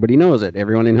anything, and everybody knows it.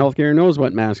 Everyone in healthcare knows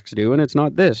what masks do, and it's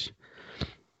not this.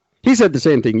 He said the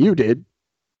same thing you did.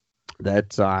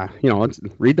 That's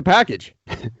read the package.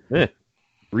 Yeah.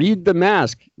 Read the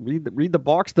mask. Read the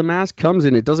box the mask comes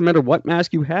in. It doesn't matter what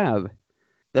mask you have.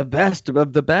 The best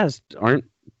of the best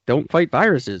don't fight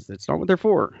viruses. That's not what they're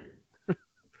for.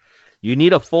 You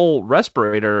need a full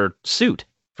respirator suit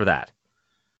for that.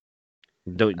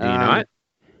 Do you not?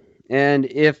 And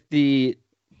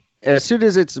as soon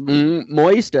as it's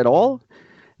moist at all,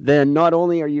 then not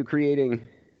only are you creating,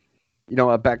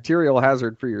 a bacterial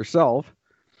hazard for yourself,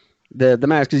 the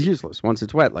mask is useless once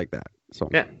it's wet like that. So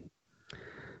Yeah.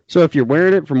 So if you're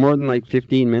wearing it for more than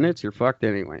 15 minutes, you're fucked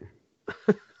anyway.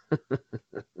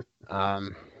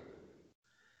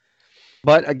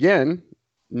 But again,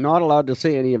 not allowed to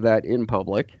say any of that in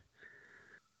public.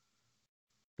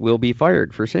 Will be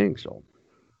fired for saying so.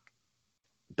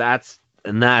 That's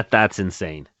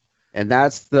insane. And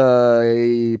that's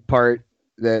the part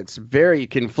that's very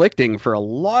conflicting for a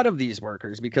lot of these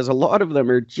workers because a lot of them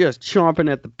are just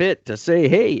chomping at the bit to say,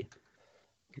 hey.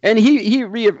 And he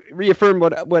reaffirmed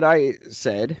what I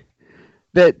said,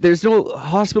 that there's no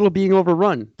hospital being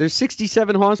overrun. There's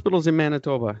 67 hospitals in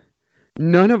Manitoba.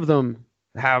 None of them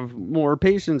have more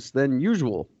patients than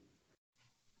usual.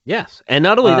 Yes. And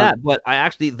not only that, but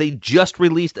they just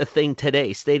released a thing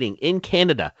today stating in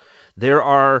Canada there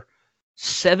are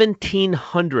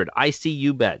 1,700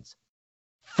 ICU beds.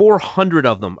 400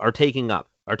 of them are taken up.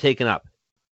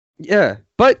 Yeah.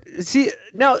 But see,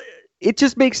 now it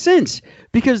just makes sense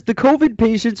because the COVID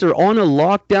patients are on a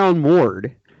lockdown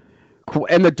ward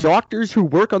and the doctors who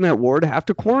work on that ward have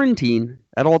to quarantine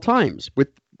at all times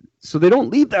so they don't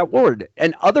leave that ward,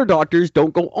 and other doctors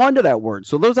don't go onto that ward.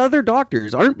 So those other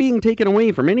doctors aren't being taken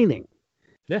away from anything.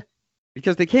 Yeah.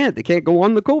 Because they can't go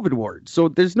on the COVID ward. So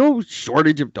there's no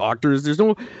shortage of doctors. There's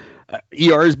no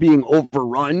ERs being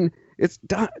overrun. It's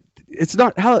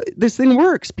not how this thing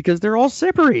works because they're all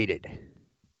separated.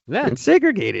 Yeah. And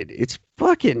segregated. It's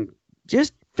fucking,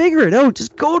 just figure it out.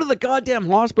 Just go to the goddamn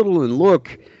hospital and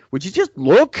look. Would you just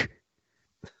look?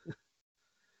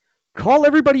 Call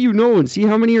everybody you know and see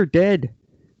how many are dead.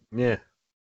 Yeah.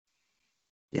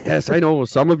 Yes, I know.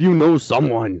 Some of you know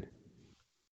someone.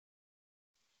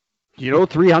 You know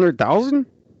 300,000?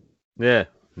 Yeah.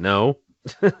 No.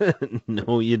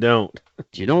 No, you don't.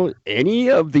 Do you know any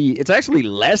of the? It's actually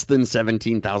less than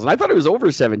 17,000. I thought it was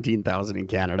over 17,000 in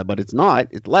Canada, but it's not.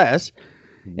 It's less.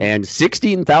 And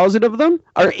 16,000 of them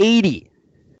are 80.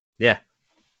 Yeah.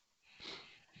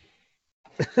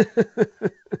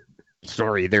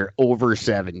 Sorry, they're over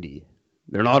 70.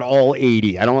 They're not all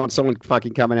 80. I don't want someone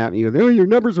fucking coming at me with, oh, your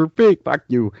numbers are fake. Fuck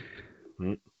you.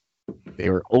 Mm.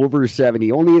 They were over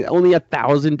 70. Only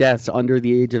 1,000 deaths under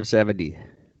the age of 70.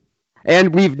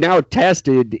 And we've now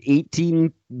tested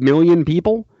 18 million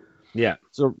people. Yeah.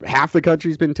 So half the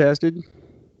country's been tested.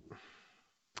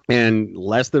 And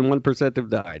less than 1% have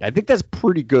died. I think that's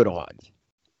pretty good odds.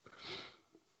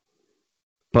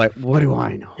 But what do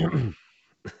I know?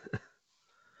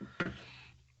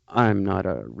 I'm not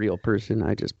a real person.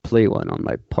 I just play one on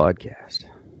my podcast.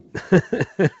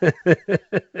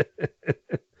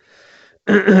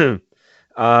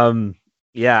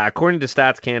 Yeah, according to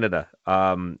Stats Canada,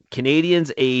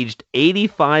 Canadians aged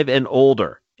 85 and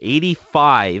older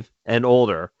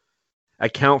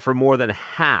account for more than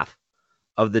half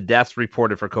of the deaths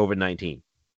reported for COVID-19.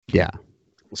 Yeah.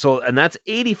 So, and that's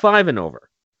 85 and over.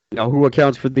 Now, who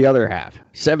accounts for the other half?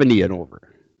 70 and over.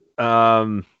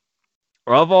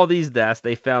 Of all these deaths,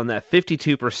 they found that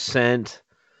 52%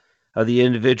 of the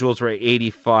individuals were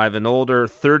 85 and older.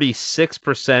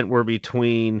 36% were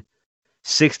between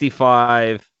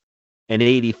 65 and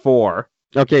 84.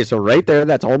 Okay, so right there,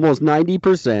 that's almost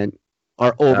 90%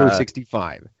 are over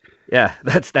 65. Yeah,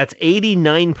 that's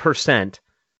 89%.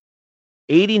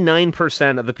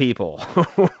 89% of the people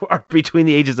are between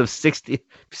the ages of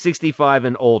 65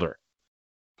 and older.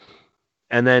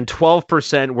 And then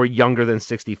 12% were younger than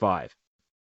 65.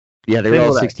 Yeah, they were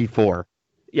all 64.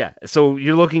 Yeah, so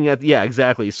you're looking at, yeah,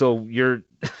 exactly. So you're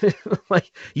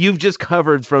like, you've just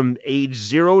covered from age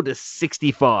 0 to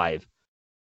 65.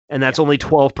 And that's only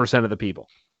 12% of the people,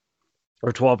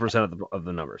 or 12% of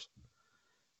the numbers.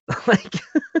 Like,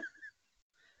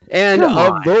 and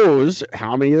of those,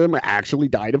 how many of them actually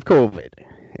died of COVID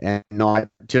and not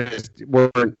just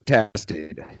weren't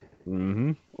tested?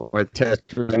 Mm-hmm. Or test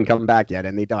didn't come back yet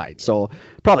and they died. So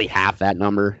probably half that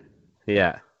number.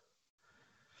 Yeah.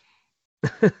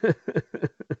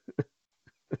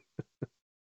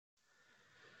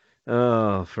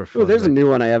 Oh, for fun. Oh, there's a new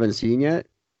one I haven't seen yet.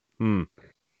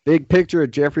 Big picture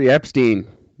of Jeffrey Epstein.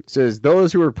 It says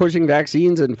those who are pushing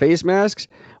vaccines and face masks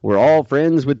were all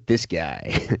friends with this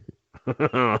guy.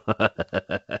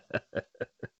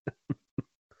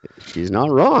 She's not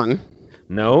wrong.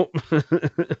 No. I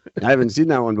haven't seen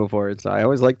that one before. I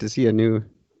always like to see a new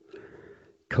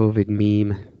COVID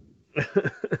meme.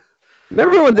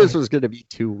 Remember when this was going to be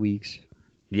 2 weeks?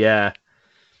 Yeah.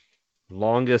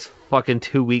 Longest fucking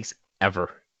 2 weeks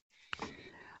ever.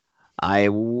 I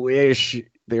wish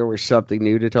there was something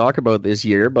new to talk about this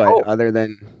year, but other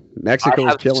than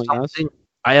Mexico's killing us.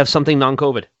 I have something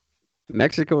non-COVID.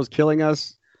 Mexico's killing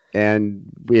us, and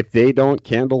if they don't,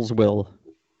 candles will.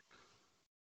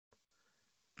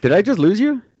 Did I just lose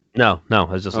you? No, I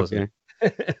was just listening.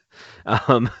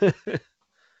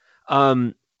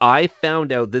 I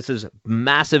found out, this is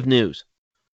massive news.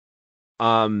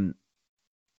 The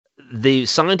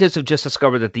scientists have just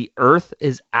discovered that the Earth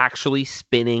is actually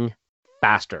spinning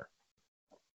faster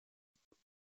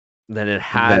than it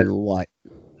has. Then what?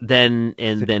 Than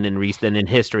in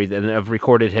history, than of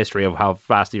recorded history of how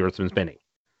fast the Earth's been spinning.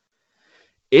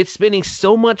 It's spinning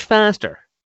so much faster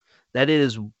that it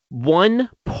is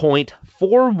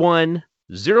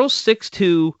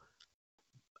 1.41062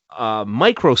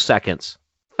 microseconds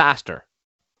faster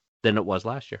than it was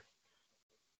last year.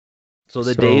 So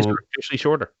the days were officially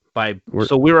shorter.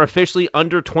 So we were officially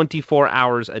under 24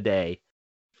 hours a day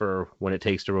for when it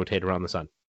takes to rotate around the sun.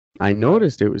 I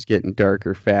noticed it was getting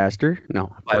darker faster.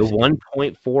 No. By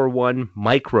 1.41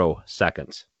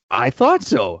 microseconds. I thought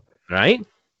so. Right?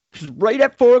 Right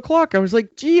at 4 o'clock, I was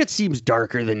like, gee, it seems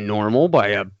darker than normal by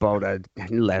about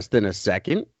less than a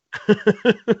second.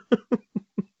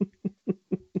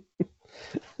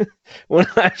 When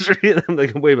I was reading them, I'm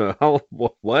like, wait a minute,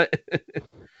 what?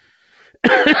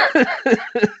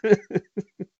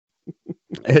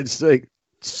 It's like,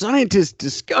 scientists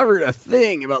discovered a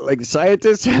thing about, like,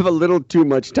 scientists have a little too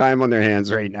much time on their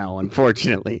hands right now,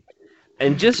 unfortunately.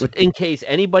 And just in case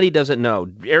anybody doesn't know,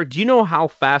 Eric, do you know how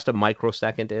fast a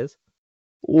microsecond is?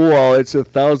 Well, it's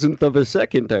 1,000th of a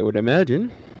second, I would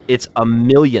imagine. It's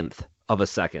 1,000,000th of a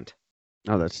second.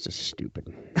 Oh, that's just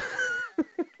stupid.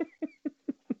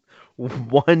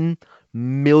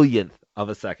 1,000,000th of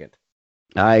a second.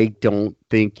 I don't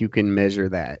think you can measure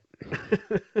that.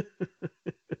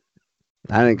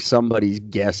 I think somebody's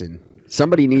guessing.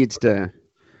 Somebody needs to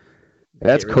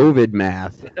That's Get rid of- COVID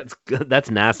math. That's good. That's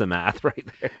NASA math right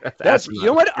there. That's you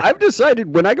know what? I've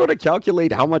decided when I go to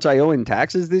calculate how much I owe in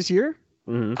taxes this year,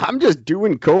 Mhm. I'm just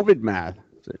doing COVID math.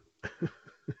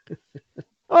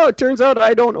 Oh, it turns out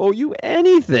I don't owe you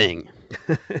anything.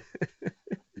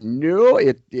 No,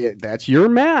 that's your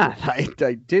math.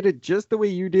 I did it just the way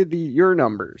you did your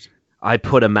numbers. I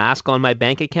put a mask on my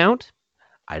bank account.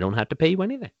 I don't have to pay you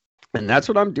anything. And that's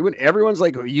what I'm doing. Everyone's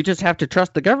like, oh, you just have to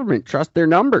trust the government, trust their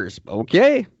numbers.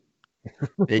 Okay.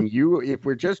 Then if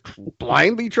we're just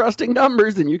blindly trusting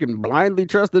numbers, then you can blindly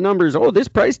trust the numbers. Oh, this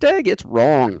price tag, it's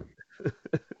wrong.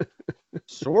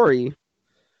 Sorry.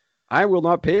 I will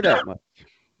not pay that much.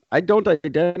 I don't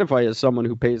identify as someone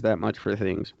who pays that much for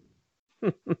things.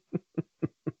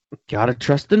 Gotta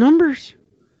trust the numbers.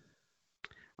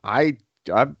 I'm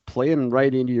playing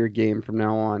right into your game from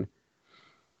now on.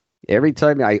 Every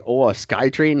time I owe a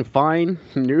SkyTrain fine,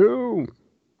 no.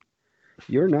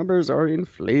 Your numbers are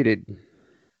inflated.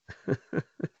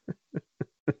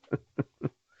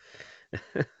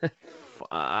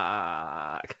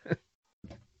 Fuck.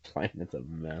 Fine, it's a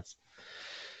mess.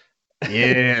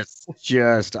 Yes,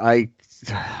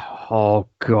 oh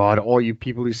God, all you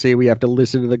people who say we have to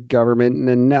listen to the government, and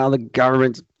then now the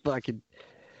government's fucking,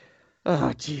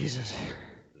 oh Jesus.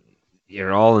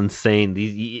 You're all insane.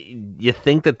 You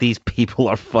think that these people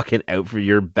are fucking out for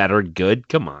your better good?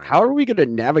 Come on. How are we going to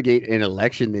navigate an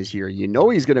election this year? You know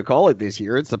he's going to call it this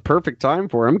year. It's the perfect time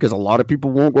for him because a lot of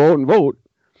people won't go out and vote.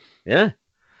 Yeah,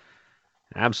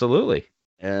 absolutely.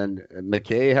 And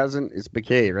McKay hasn't. It's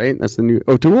McKay, right? That's the new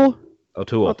O'Toole.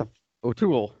 O'Toole. What the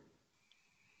O'Toole?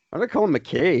 Why do they call him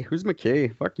McKay? Who's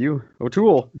McKay? Fuck you,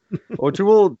 O'Toole.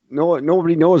 O'Toole. No,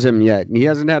 nobody knows him yet, and he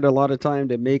hasn't had a lot of time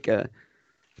to make a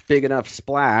big enough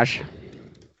splash.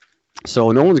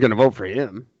 So no one's going to vote for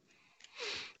him.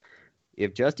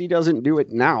 If Justy doesn't do it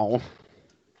now,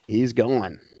 he's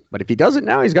gone. But if he does it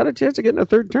now, he's got a chance of getting a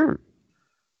third term.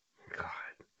 God,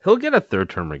 he'll get a third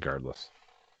term regardless.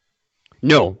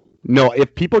 No.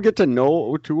 If people get to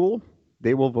know O'Toole,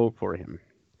 they will vote for him.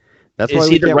 That's Is why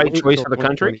he we the can't right wait choice until for the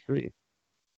country? 2023.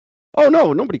 Oh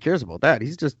no, nobody cares about that.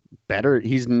 He's just better.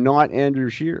 He's not Andrew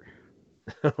Scheer.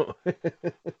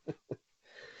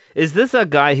 Is this a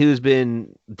guy who's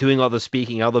been doing all the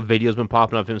speaking? All the videos been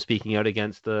popping up him speaking out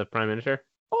against the prime minister?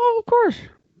 Oh, of course.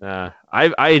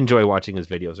 I enjoy watching his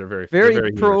videos. They're very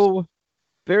Very pro. humorous.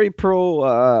 Very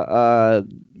pro.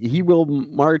 He will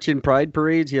march in pride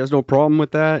parades. He has no problem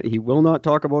with that. He will not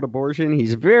talk about abortion.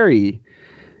 He's very,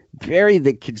 very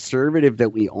the conservative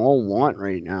that we all want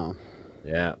right now.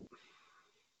 Yeah.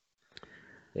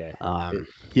 Yeah.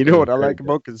 You know what I like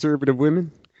about conservative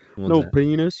women? No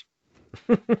penis.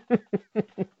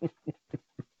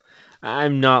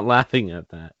 I'm not laughing at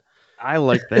that. I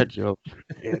like that joke.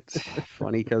 It's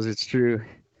funny because it's true.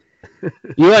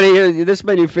 You want to hear? This is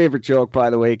my new favorite joke, by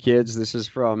the way, kids. This is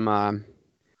from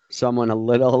someone a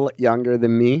little younger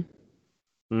than me.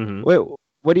 Mm-hmm. Wait,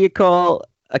 what do you call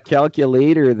a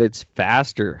calculator that's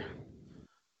faster?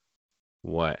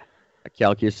 What? A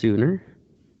calcusooner.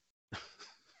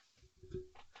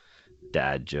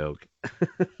 Dad joke.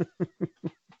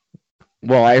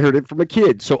 Well, I heard it from a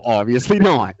kid, so obviously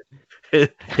not.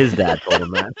 His dad told him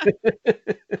that.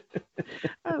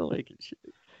 I like it.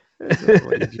 That's a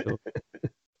funny joke.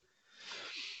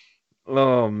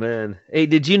 Oh man! Hey,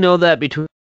 did you know that between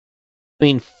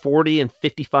 40 and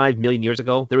 55 million years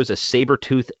ago, there was a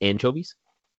saber-toothed anchovies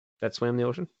that swam the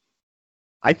ocean?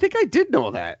 I think I did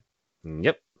know that.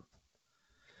 Yep.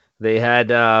 They had,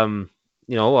 a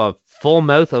full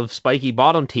mouth of spiky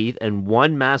bottom teeth and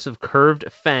one massive curved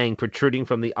fang protruding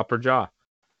from the upper jaw.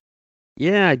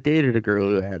 Yeah, I dated a girl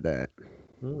who had that.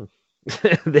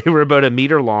 They were about 1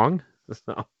 meter long.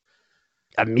 So.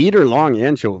 1 meter long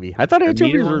anchovy. I thought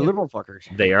anchovies were little fuckers.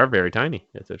 They are very tiny.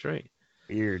 That's right.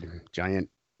 Weird. Giant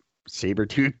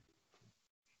saber-tooth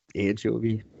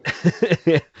anchovy.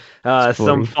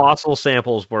 Some fossil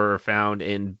samples were found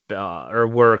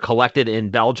were collected in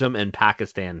Belgium and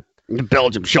Pakistan.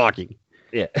 Belgium, shocking.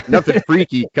 Yeah. Nothing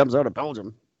freaky comes out of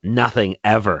Belgium. Nothing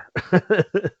ever.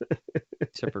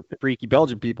 Except for freaky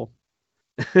Belgian people.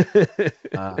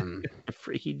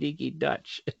 Freaky deaky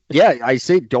Dutch. Yeah, I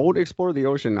say don't explore the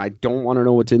ocean. I don't want to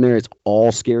know what's in there. It's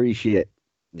all scary shit.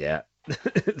 Yeah,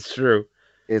 it's true.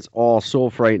 It's all so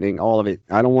frightening, all of it.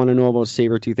 I don't want to know about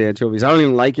saber-tooth anchovies. I don't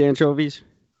even like anchovies.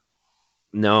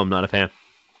 No, I'm not a fan.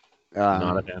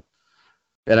 Not a fan.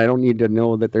 And I don't need to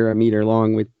know that they're 1 meter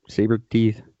long with saber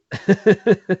teeth.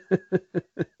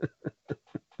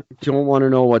 Don't want to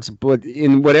know but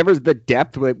in whatever's the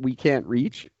depth that we can't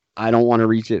reach. I don't want to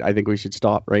reach it. I think we should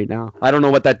stop right now. I don't know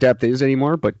what that depth is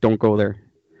anymore, but don't go there.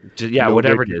 Yeah, No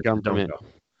whatever good it can is. come from Don't it.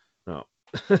 go.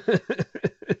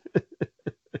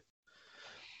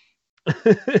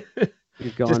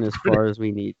 We've gone as far as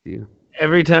we need to.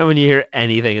 Every time when you hear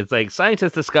anything, it's like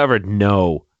scientists discovered.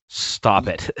 No, stop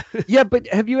it. Yeah, but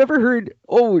have you ever heard,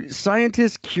 oh,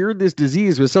 scientists cured this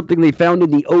disease with something they found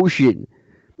in the ocean?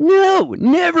 No,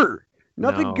 never.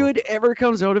 Nothing No. good ever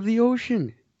comes out of the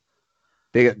ocean.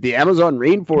 The Amazon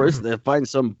rainforest, they'll find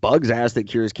some bug's ass that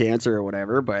cures cancer or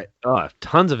whatever, but Oh,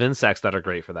 tons of insects that are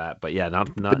great for that. But yeah,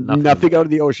 nothing. nothing out of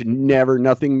the ocean. Never.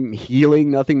 Nothing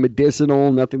healing, nothing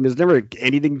medicinal, nothing. There's never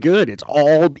anything good. It's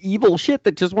all evil shit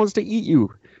that just wants to eat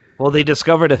you. Well, they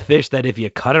discovered a fish that if you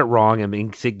cut it wrong, I mean,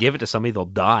 give it to somebody, they'll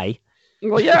die.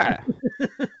 Well, yeah.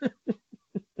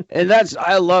 And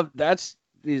that's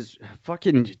these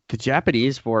fucking the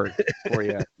Japanese for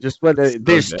you. Just whether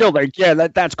they're still like, yeah,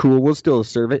 that's cool. We'll still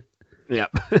serve it. Yeah.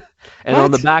 And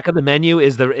on the back of the menu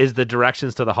is the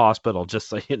directions to the hospital, just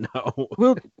so you know.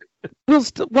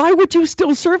 Why would you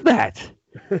still serve that?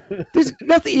 There's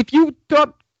nothing. If you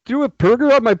threw a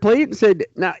burger on my plate and said,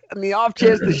 "Now, on the off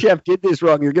chance the chef did this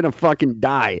wrong, you're gonna fucking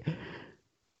die,"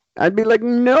 I'd be like,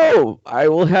 "No, I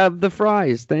will have the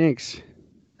fries, thanks.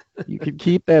 You can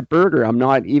keep that burger. I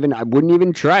wouldn't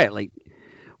even try it. Like,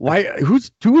 why? Who's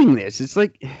doing this? It's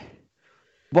like,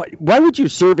 why would you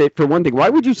serve it for one thing? Why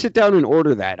would you sit down and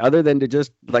order that other than to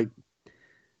just like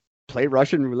play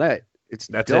Russian roulette?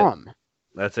 That's dumb.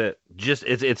 That's it. Just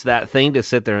it's that thing to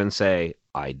sit there and say,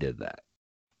 I did that.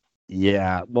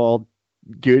 Yeah, well,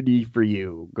 goody for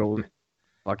you. Go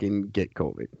fucking get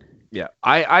COVID. Yeah,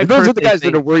 I those are the guys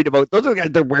that are worried about. Those are the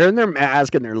guys that are wearing their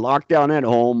mask and they're locked down at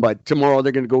home. But tomorrow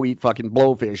they're gonna go eat fucking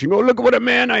blowfish. Look at what a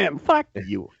man I am. Fuck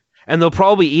you. And they'll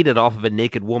probably eat it off of a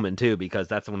naked woman too, because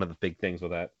that's one of the big things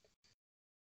with that.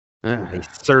 They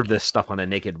serve this stuff on a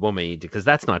naked woman because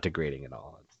that's not degrading at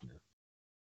all. It's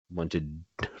a bunch of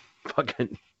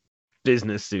fucking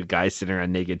business suit guys sitting around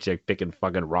a naked chick picking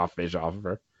fucking raw fish off of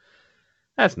her.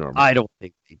 That's normal. I don't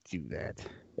think they do that.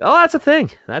 Oh, that's a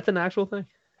thing. That's an actual thing.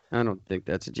 I don't think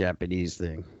that's a Japanese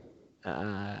thing.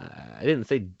 I didn't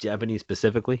say Japanese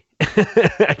specifically.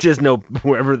 I just know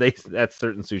wherever that's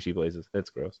certain sushi places. That's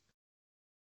gross.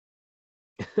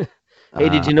 Hey,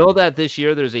 did you know that this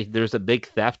year there's a big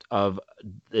theft of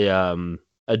the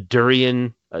a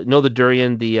durian? The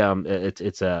durian.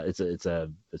 It's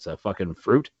a fucking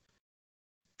fruit.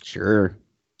 Sure.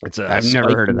 I've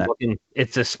never heard of that.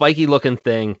 It's a spiky looking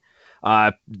thing.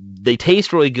 They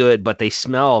taste really good, but they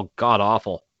smell god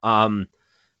awful.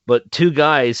 But two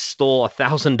guys stole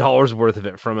 $1,000 worth of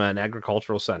it from an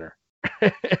agricultural center,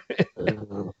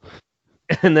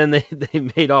 and then they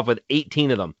made off with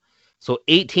 18 of them. So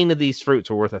 18 of these fruits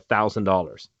were worth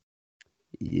 $1,000.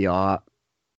 Yeah.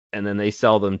 And then they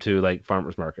sell them to like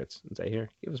farmers markets and say, "Here,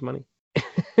 give us money."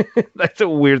 That's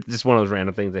just one of those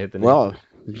random things they hit the news. Well,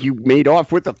 you made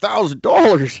off with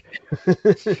 $1,000.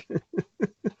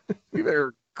 You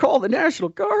better call the National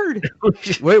Guard.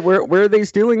 Wait, where are they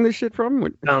stealing this shit from? I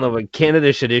don't know, but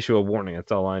Canada should issue a warning.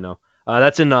 That's all I know.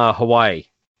 That's in Hawaii.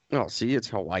 Oh, see, it's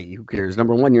Hawaii. Who cares?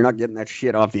 Number one, you're not getting that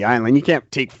shit off the island. You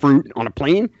can't take fruit on a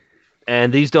plane.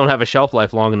 And these don't have a shelf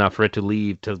life long enough for it to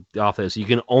leave off this. You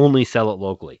can only sell it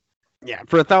locally. Yeah,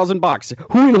 for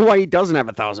 $1,000. Who in Hawaii doesn't have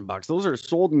 $1,000? Those are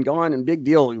sold and gone and big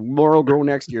deal. More will grow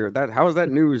next year. How is that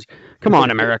news? Come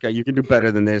on, America. You can do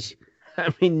better than this.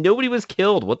 I mean, nobody was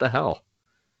killed. What the hell?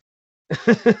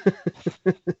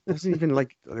 Doesn't even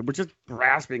we're just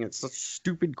grasping at such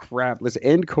stupid crap. Let's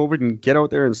end COVID and get out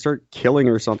there and start killing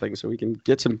or something so we can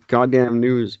get some goddamn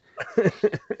news.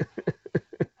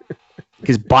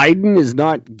 Because Biden is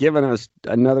not giving us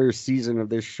another season of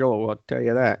this show, I'll tell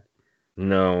you that.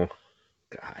 No.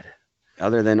 God.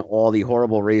 Other than all the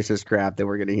horrible racist crap that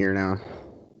we're going to hear now.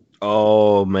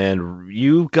 Oh, man.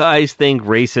 You guys think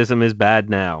racism is bad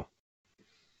now.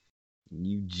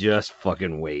 You just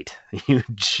fucking wait. You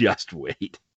just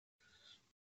wait.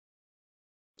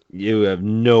 You have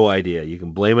no idea. You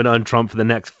can blame it on Trump for the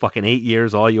next fucking 8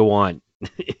 years all you want.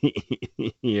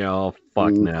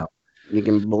 Fuck now. You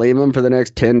can blame him for the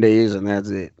next 10 days and that's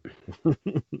it.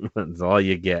 That's all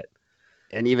you get.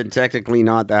 And even technically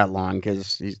not that long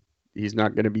because he's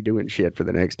not going to be doing shit for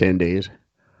the next 10 days.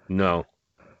 No.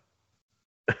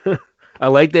 I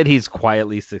like that he's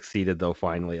quietly succeeded, though,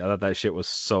 finally. I thought that shit was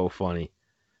so funny.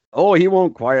 Oh, he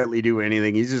won't quietly do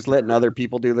anything. He's just letting other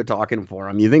people do the talking for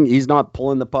him. You think he's not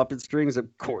pulling the puppet strings?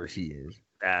 Of course he is.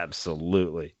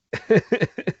 Absolutely.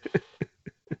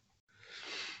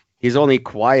 He's only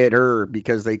quieter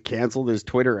because they canceled his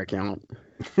Twitter account.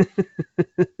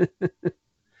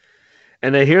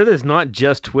 And I hear there's not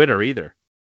just Twitter either.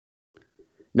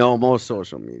 No, most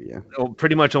social media.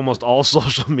 Pretty much almost all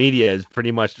social media is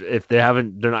pretty much, if they're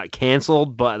not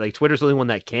canceled, but like Twitter's the only one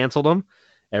that canceled them.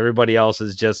 Everybody else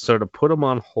has just sort of put them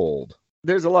on hold.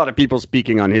 There's a lot of people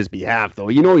speaking on his behalf, though.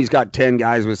 You know, he's got 10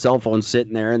 guys with cell phones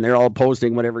sitting there, and they're all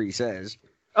posting whatever he says.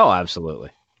 Oh,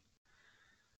 absolutely.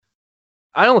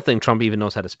 I don't think Trump even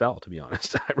knows how to spell, to be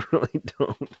honest. I really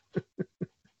don't.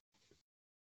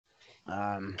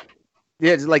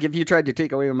 Yeah, it's like if you tried to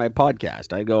take away my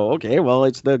podcast, I go, okay, well,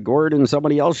 it's the Gord and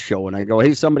somebody else show, and I go,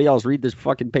 hey, somebody else, read this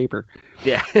fucking paper.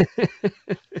 Yeah.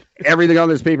 Everything on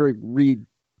this paper, read.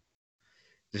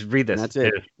 Just read this. And that's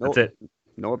it. That's it.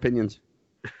 No opinions.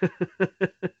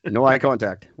 No eye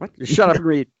contact. What? Just shut up and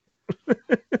read.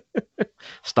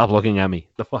 Stop looking at me.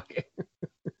 The fuck?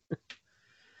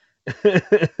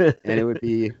 And it would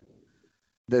be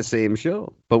the same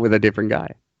show, but with a different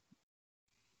guy.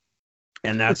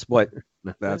 And that's what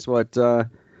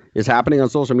is happening on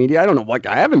social media. I don't know what.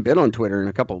 I haven't been on Twitter in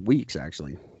a couple of weeks,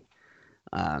 actually.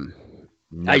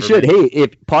 I should. Hey,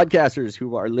 if podcasters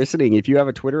who are listening, if you have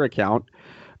a Twitter account,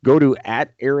 go to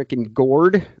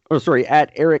 @Eric_Gord,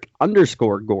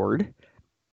 @Eric_Gord,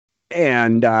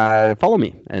 and follow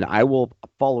me, and I will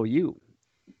follow you.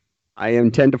 I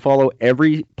intend to follow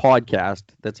every podcast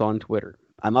that's on Twitter.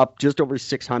 I'm up just over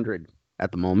 600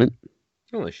 at the moment.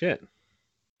 Holy shit.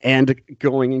 And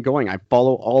going and going. I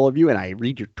follow all of you, and I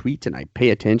read your tweets, and I pay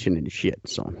attention and shit.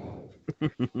 So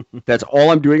that's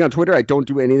all I'm doing on Twitter. I don't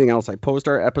do anything else. I post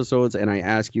our episodes, and I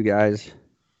ask you guys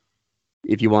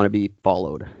if you want to be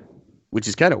followed, which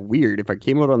is kind of weird. If I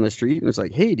came out on the street and was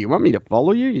like, hey, do you want me to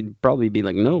follow you? You'd probably be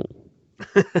like, no.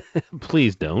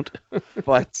 Please don't.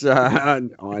 But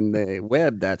on the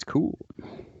web, that's cool.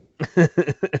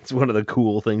 It's one of the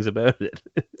cool things about it.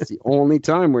 It's the only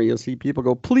time where you'll see people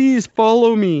go, please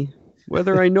follow me,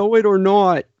 whether I know it or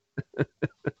not. Not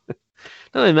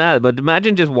only that, but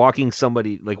imagine just walking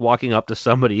up to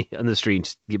somebody on the street,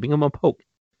 just giving them a poke.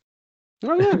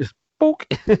 Oh, yeah. Just poke.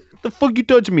 The fuck you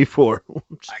touching me for?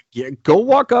 Go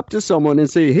walk up to someone and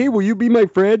say, hey, will you be my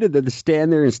friend? And then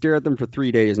stand there and stare at them for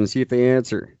 3 days and see if they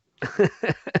answer.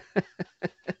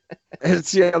 And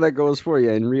see how that goes for you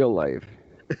in real life.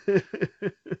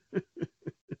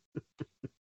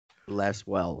 Less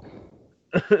well.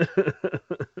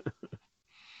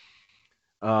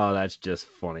 Oh, that's just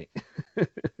funny.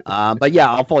 But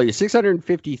yeah, I'll follow you.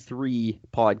 653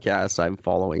 podcasts I'm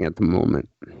following at the moment.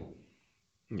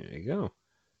 There you go.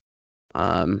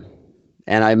 And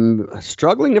I'm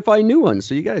struggling to find new ones.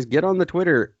 So you guys get on the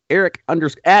Twitter, @Eric_Gord,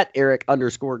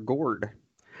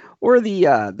 or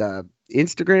the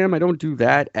Instagram. I don't do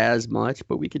that as much,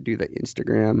 but we could do the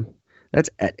Instagram. That's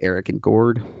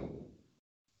 @Eric_Gord.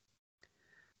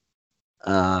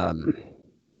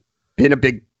 Been a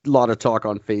big lot of talk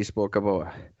on Facebook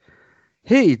about,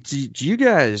 hey, do you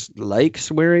guys like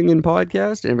swearing in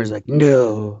podcasts? And everybody's like,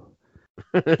 no.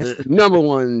 It's the number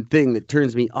one thing that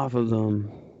turns me off of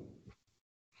them.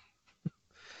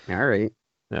 All right.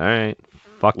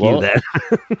 Fuck you then.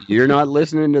 You're not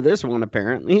listening to this one,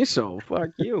 apparently, so fuck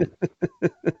you.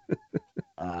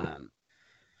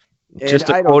 Just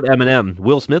to quote Eminem,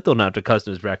 Will Smith don't have to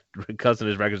custom his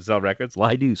records to sell records.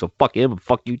 Well, I do, so fuck him and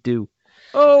fuck you too.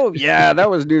 Oh, yeah, that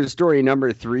was news story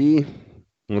number 3.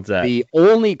 What's that? The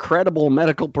only credible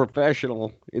medical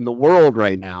professional in the world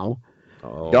right now,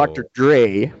 Dr.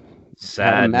 Dre,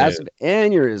 had a massive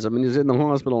aneurysm and is in the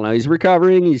hospital now. He's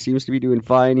recovering. He seems to be doing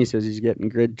fine. He says he's getting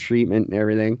good treatment and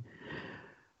everything.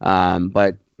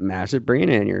 But massive brain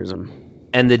aneurysm.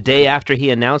 And the day after he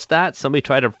announced that, somebody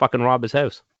tried to fucking rob his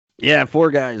house. Yeah,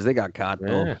 4 guys. They got caught,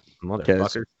 though. Yeah,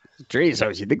 motherfucker. Dre's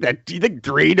house. Do you think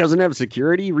Dre doesn't have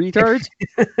security, retards?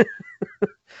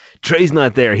 Dre's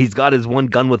not there. He's got his one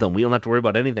gun with him. We don't have to worry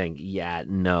about anything. Yeah,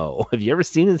 no. Have you ever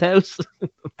seen his house?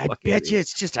 I bet you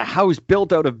it's just a house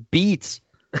built out of beats.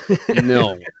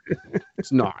 No,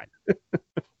 it's not.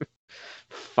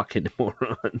 Fucking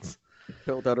morons.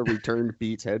 Built out of returned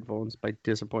Beats headphones by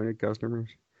disappointed customers.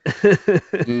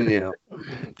 No,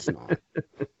 it's not.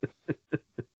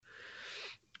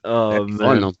 Oh,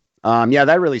 man. Yeah,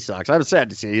 that really sucks. I was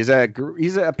sad to see. He's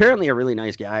apparently a really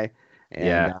nice guy. And,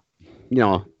 yeah.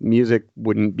 Music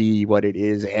wouldn't be what it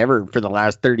is ever for the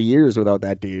last 30 years without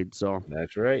that dude. So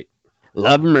that's right.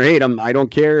 Love him or hate him. I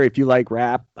don't care if you like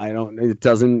rap. It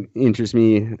doesn't interest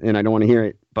me and I don't want to hear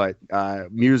it. But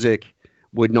music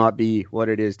would not be what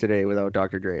it is today without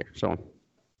Dr. Dre. So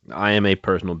I am a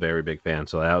personal very big fan.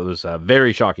 So that was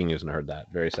very shocking news and I heard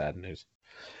that. Very sad news.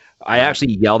 I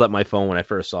actually yelled at my phone when I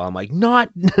first saw him, like, no,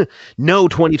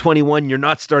 2021, you're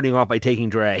not starting off by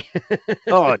taking Dre.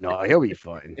 Oh, no, he'll be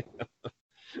fine.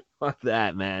 Fuck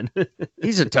that, man.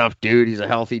 He's a tough dude. He's a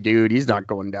healthy dude. He's not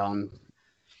going down.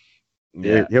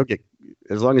 Yeah, He'll get,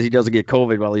 as long as he doesn't get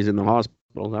COVID while he's in the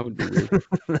hospital. That would be weird.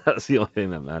 that's the only thing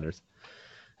that matters.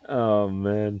 Oh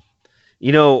man,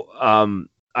 you know,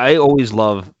 I always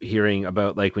love hearing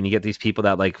about like when you get these people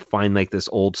that like find like this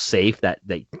old safe that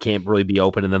can't really be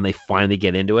open, and then they finally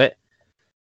get into it.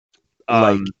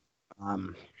 Like,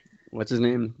 what's his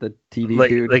name? The TV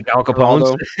dude, like Al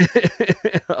Capone's.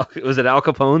 Was it Al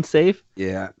Capone's safe?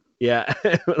 Yeah. Yeah,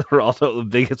 Geraldo, the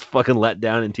biggest fucking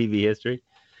letdown in TV history.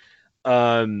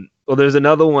 Well, there's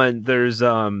another one. There's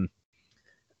in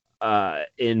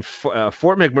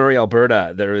Fort McMurray,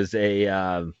 Alberta. There is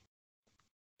a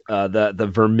the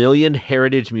Vermilion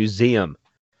Heritage Museum,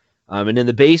 and in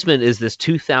the basement is this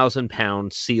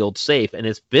 2,000-pound sealed safe, and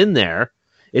it's been there.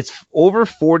 It's over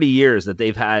 40 years that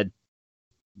they've had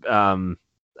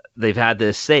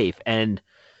this safe, and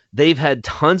they've had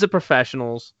tons of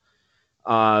professionals.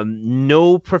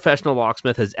 No professional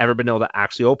locksmith has ever been able to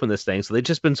actually open this thing, so they've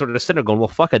just been sort of sitting there going, well,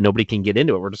 fuck it, nobody can get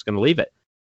into it, we're just going to leave it.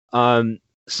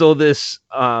 So this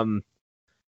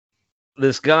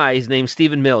guy, his name's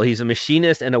Stephen Mill, he's a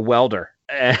machinist and a welder,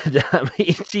 and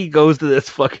he goes to this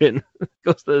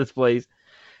place,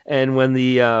 and when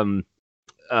the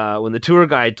tour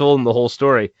guide told him the whole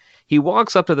story, he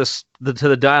walks up to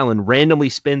the dial and randomly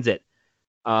spins it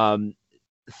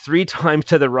 3 times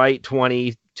to the right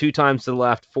 20, 2 times to the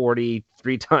left 40,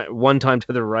 1 time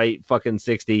to the right fucking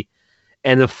 60,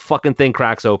 and the fucking thing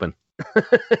cracks open.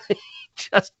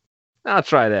 Just, I'll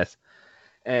try this.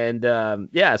 And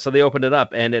yeah, so they opened it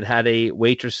up, and it had a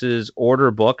waitress's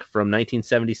order book from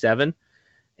 1977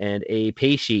 and a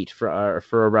pay sheet for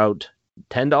about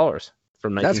 $10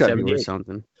 from 1978. That's gotta be worth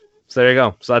something. So there you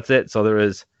go. So that's it. So there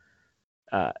is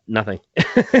nothing.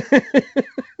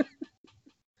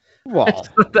 Wow,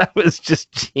 that was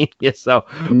just genius. So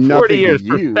 40 years,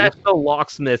 professional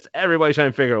locksmiths, everybody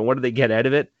trying to figure out what did they get out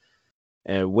of it.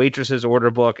 And waitress's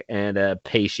order book and a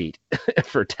pay sheet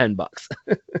for $10.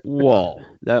 Whoa,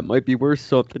 that might be worth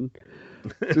something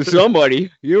to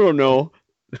somebody. You don't know.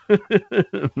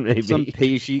 Maybe some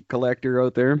pay sheet collector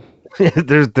out there.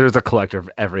 there's a collector of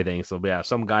everything. So yeah,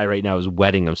 some guy right now is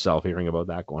wetting himself hearing about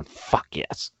that, going, "Fuck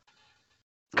yes,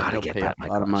 gotta get that." A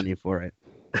lot of money for it.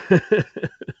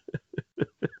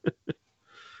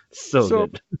 so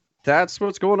good. That's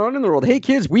what's going on in the world. Hey,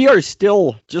 kids, we are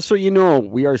still, just so you know,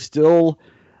 we are still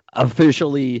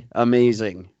officially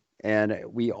amazing. And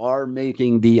we are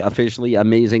making the officially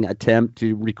amazing attempt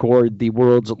to record the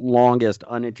world's longest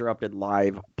uninterrupted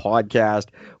live podcast.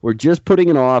 We're just putting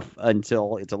it off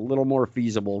until it's a little more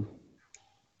feasible.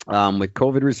 With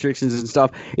COVID restrictions and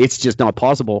stuff, it's just not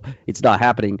possible. It's not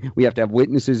happening. We have to have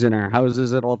witnesses in our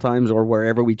houses at all times or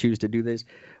wherever we choose to do this.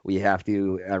 We have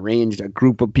to arrange a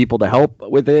group of people to help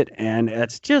with it, and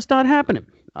it's just not happening.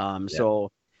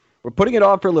 So we're putting it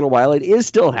off for a little while. It is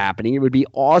still happening. It would be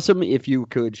awesome if you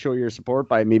could show your support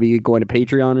by maybe going to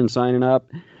Patreon and signing up.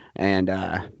 And,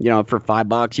 for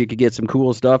 $5, you could get some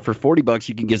cool stuff. For $40,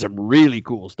 you can get some really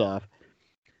cool stuff.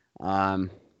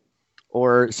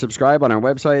 Or subscribe on our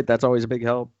website. That's always a big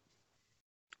help.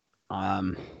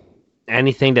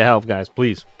 Anything to help, guys,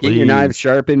 please. Get your knives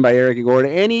sharpened by Eric and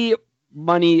Gordon. Any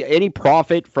money, any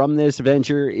profit from this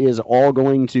venture is all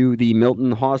going to the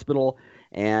Milton Hospital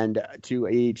and to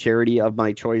a charity of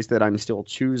my choice that I'm still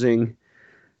choosing.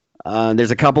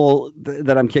 There's a couple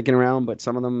that I'm kicking around, but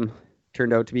some of them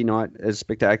turned out to be not as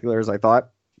spectacular as I thought.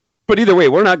 But either way,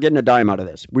 we're not getting a dime out of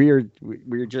this. We're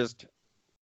just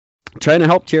trying to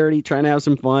help charity, trying to have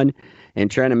some fun,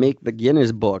 and trying to make the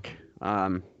Guinness book.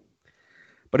 But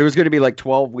it was going to be like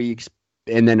 12 weeks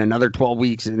and then another 12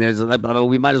 weeks. And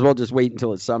we might as well just wait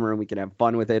until it's summer and we can have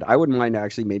fun with it. I wouldn't mind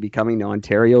actually maybe coming to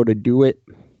Ontario to do it.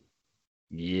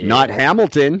 Yeah. Not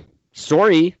Hamilton.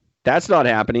 Sorry, that's not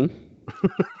happening.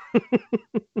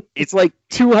 It's like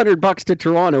 $200 to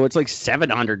Toronto. It's like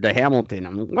 $700 to Hamilton.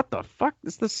 I'm like, what the fuck?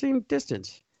 It's the same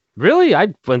distance. Really?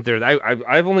 I went there.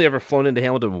 I've only ever flown into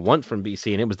Hamilton once from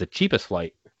BC, and it was the cheapest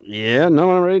flight. Yeah,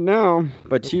 no, right now.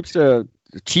 But cheaps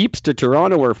to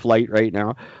Toronto are flight right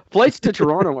now. Flights to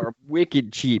Toronto are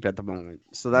wicked cheap at the moment.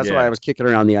 So that's why I was kicking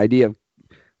around the idea of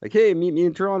like, hey, meet me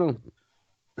in Toronto.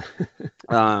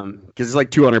 Because it's like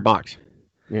 $200.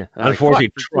 Yeah,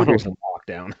 unfortunately, Toronto's in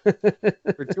lockdown.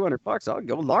 For $200, I'll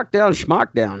go lockdown,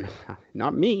 schmockdown.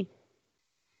 Not me.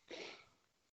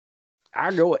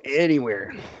 I go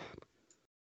anywhere.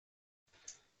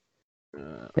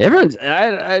 Everyone's.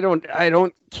 I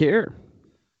don't care.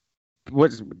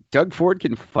 Doug Ford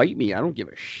can fight me. I don't give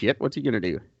a shit. What's he gonna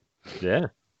do? Yeah,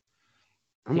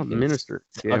 I'm a minister.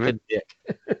 Fucking dick.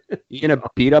 You gonna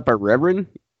beat up a reverend?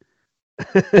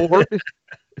 Or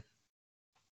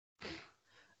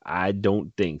I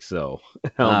don't think so. I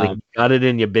don't think you got it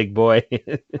in you, big boy.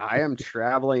 I am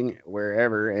traveling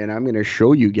wherever, and I'm going to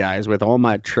show you guys with all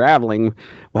my traveling.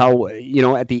 Well,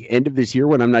 at the end of this year,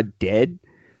 when I'm not dead,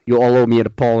 you all owe me an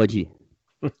apology.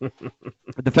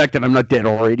 The fact that I'm not dead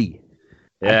already.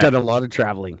 Yeah. I've done a lot of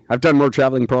traveling. I've done more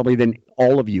traveling probably than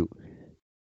all of you.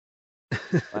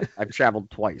 I've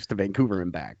traveled twice to Vancouver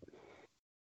and back.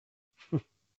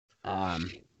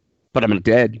 But I'm not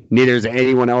dead. Neither is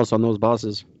anyone else on those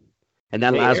buses. And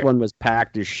that last one was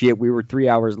packed as shit. We were 3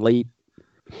 hours late.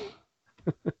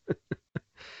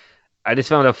 I just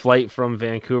found a flight from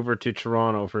Vancouver to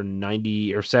Toronto for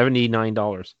 $90 or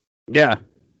 $79. Yeah.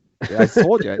 I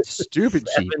told you, it's stupid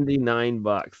cheap.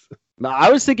 $79.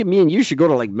 I was thinking me and you should go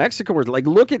to like Mexico or like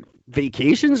look at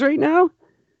vacations right now.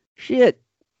 Shit.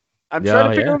 I'm trying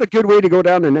to figure out a good way to go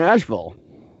down to Nashville.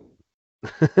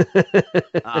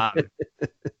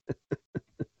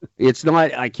 It's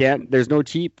not, I can't, there's no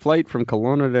cheap flight from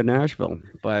Kelowna to Nashville,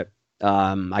 but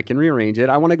I can rearrange it.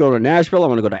 I want to go to Nashville. I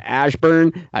want to go to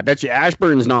Ashburn. I bet you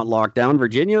Ashburn's not locked down.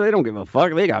 Virginia, they don't give a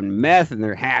fuck. They got meth and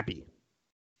they're happy.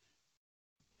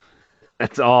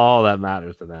 That's all that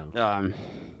matters to them. But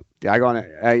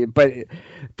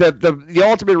the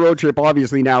ultimate road trip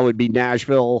obviously now would be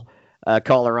Nashville,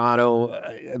 Colorado,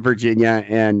 Virginia,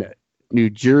 and New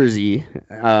Jersey.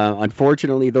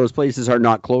 Unfortunately, those places are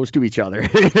not close to each other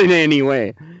in any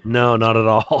way. No, not at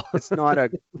all. It's not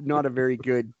a very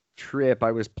good trip.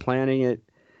 I was planning it,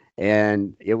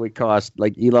 and it would cost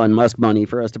like Elon Musk money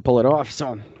for us to pull it off.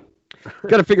 So,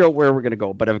 got to figure out where we're gonna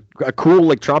go. But a cool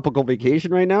like tropical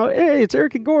vacation right now. Hey, it's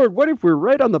Eric and Gord. What if we're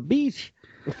right on the beach?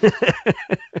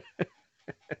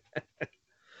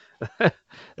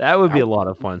 That would be a lot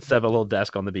of fun. Set up a little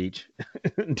desk on the beach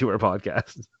and do our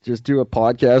podcast. Just do a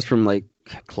podcast from like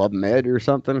Club Med or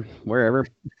something, wherever.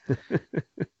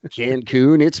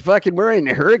 Cancun. It's fucking, we're in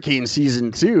hurricane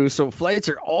season too, so flights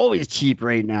are always cheap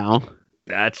right now.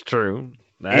 That's true.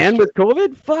 With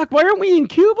COVID, fuck, why aren't we in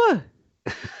Cuba?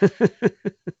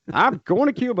 I'm going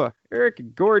to Cuba. Eric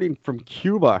and Gordon from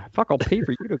Cuba. Fuck, I'll pay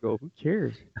for you to go. Who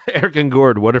cares? Eric and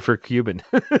Gord, what if we're Cuban?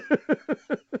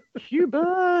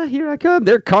 Cuba, here I come.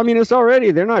 They're communists already.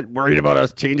 They're not worried about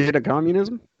us changing to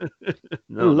communism.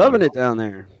 They're loving it down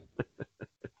there.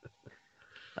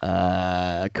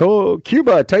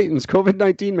 Cuba tightens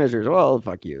COVID-19 measures. Well,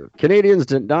 fuck you. Canadians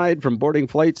died from boarding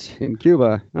flights in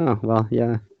Cuba. Oh, well,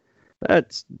 yeah.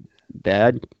 That's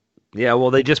bad. Yeah,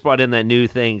 well, they just brought in that new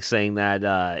thing saying that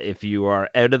if you are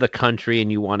out of the country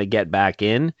and you want to get back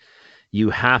in,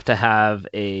 you have to have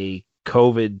a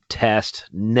COVID test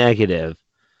negative.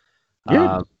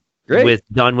 Great.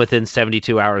 Done within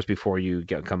 72 hours before you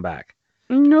come back.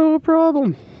 No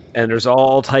problem. And there's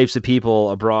all types of people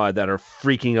abroad that are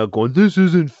freaking out going, this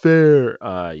isn't fair.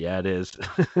 Yeah, it is.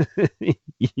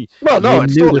 Well, no,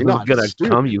 it's totally not not. going to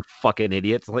come, you fucking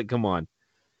idiots. Like, come on.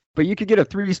 But you could get a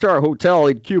 3-star hotel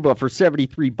in Cuba for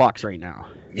 $73 right now.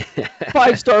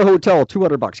 5-star hotel,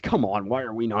 $200. Come on, why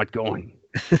are we not going?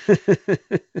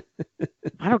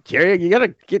 I don't care. You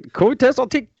gotta get COVID tests. I'll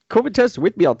take COVID tests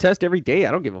with me. I'll test every day.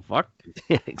 I don't give a fuck.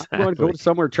 Yeah, exactly. I want to go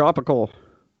somewhere tropical.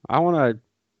 I want a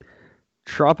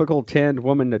tropical tanned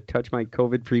woman to touch my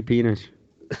COVID-free penis.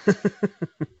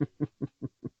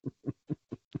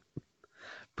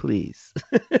 Please.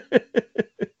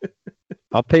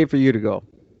 I'll pay for you to go.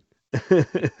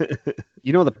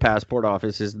 You know the passport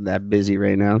office isn't that busy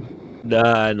right now.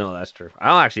 No, that's true.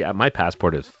 My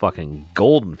passport is fucking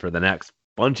golden for the next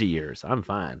bunch of years. I'm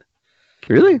fine.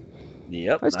 Really?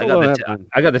 Yep. I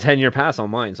got the 10-year pass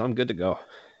on mine, so I'm good to go.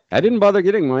 I didn't bother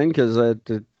getting mine because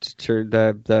the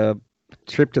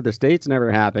trip to the States never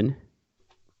happened.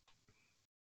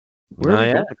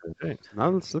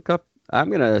 Let's look up. I'm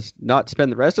going to not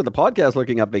spend the rest of the podcast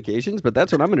looking up vacations, but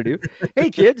that's what I'm going to do.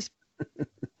 Hey, kids.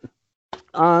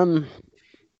 I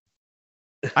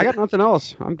got nothing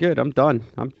else. I'm good. I'm done.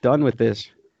 I'm done with this.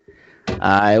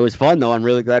 It was fun, though. I'm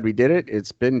really glad we did it.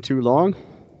 It's been too long.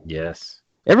 Yes.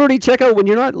 Everybody check out, when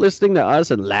you're not listening to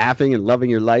us and laughing and loving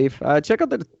your life, check out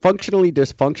the Functionally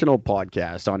Dysfunctional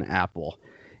podcast on Apple.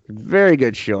 Very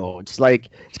good show. It's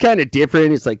kind of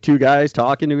different. It's like two guys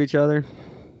talking to each other.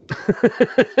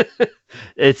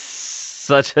 It's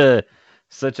such a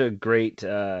great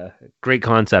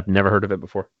concept. Never heard of it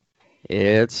before.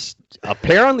 It's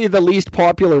apparently the least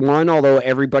popular one, although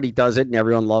everybody does it and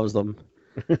everyone loves them.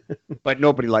 But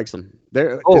nobody likes them.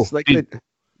 It's like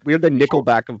we're the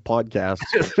Nickelback of podcasts.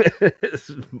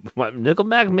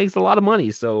 Nickelback makes a lot of money,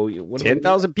 so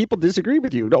 10,000 people disagree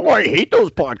with you. No, I hate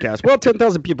those podcasts. Well,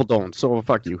 10,000 people don't, so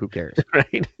fuck you. Who cares?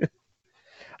 Right.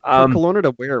 From Kelowna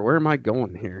to where? Where am I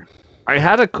going here? I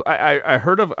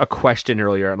heard of a question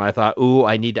earlier, and I thought, ooh,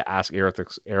 I need to ask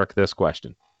Eric this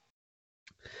question.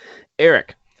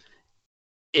 Eric,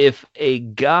 if a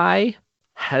guy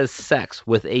has sex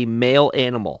with a male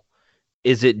animal,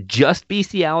 is it just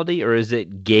bestiality or is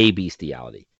it gay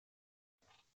bestiality?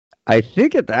 I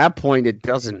think at that point it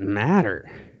doesn't matter.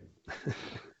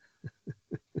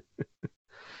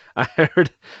 I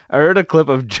heard a clip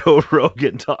of Joe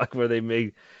Rogan talk where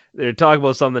they're talking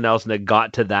about something else and it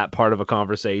got to that part of a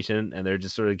conversation and they're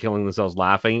just sort of killing themselves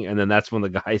laughing. And then that's when the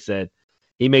guy said,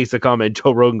 he makes the comment,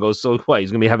 Joe Rogan goes, so what,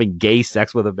 he's going to be having gay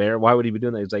sex with a bear? Why would he be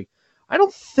doing that? He's like, I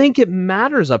don't think it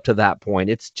matters up to that point.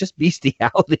 It's just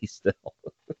bestiality still.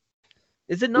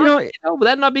 Is it not? Would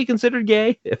that not be considered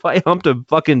gay? If I humped a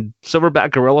fucking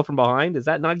silverback gorilla from behind, is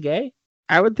that not gay?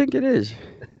 I would think it is.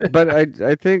 But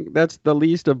I think that's the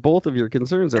least of both of your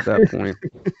concerns at that point.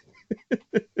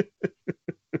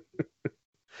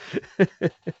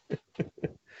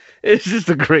 It's just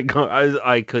a great.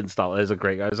 I couldn't stop. It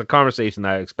was a conversation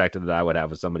that I expected that I would have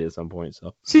with somebody at some point.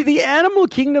 So see, the animal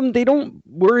kingdom, they don't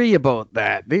worry about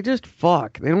that. They just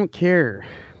fuck. They don't care.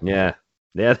 Yeah,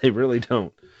 they really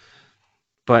don't.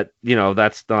 But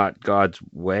that's not God's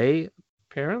way,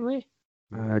 apparently.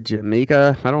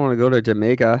 Jamaica. I don't want to go to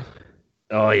Jamaica.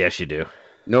 Oh yes, you do.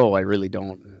 No, I really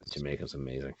don't. Jamaica's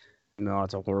amazing. No,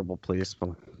 it's a horrible place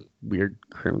full of weird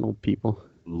criminal people.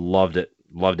 Loved it.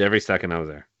 Loved every second I was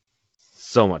there.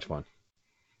 So much fun.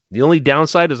 The only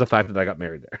downside is the fact that I got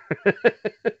married there.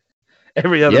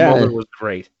 Every other moment was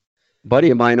great.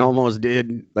 Buddy of mine almost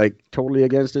did, like, totally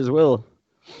against his will.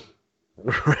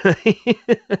 Right?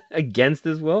 Against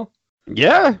his will?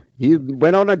 Yeah. He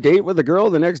went on a date with a girl.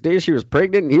 The next day she was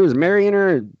pregnant and he was marrying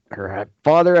her. Her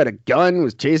father had a gun,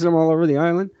 was chasing him all over the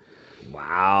island.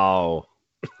 Wow.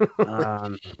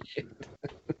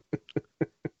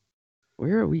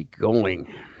 Where are we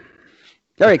going?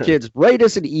 All right, kids, write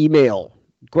us an email.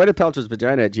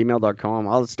 GwynethPaltrowsVagina@gmail.com.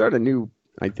 I'll start a new,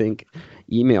 I think,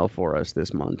 email for us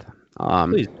this month.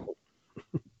 Please.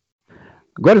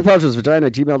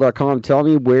 GwynethPaltrowsVagina@gmail.com. Tell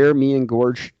me where me and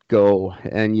Gorge go.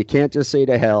 And you can't just say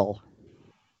to hell.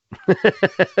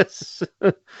 It's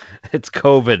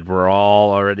COVID. We're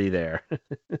all already there.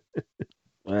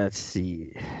 Let's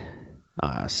see.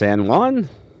 San Juan?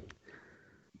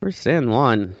 Where's San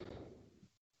Juan?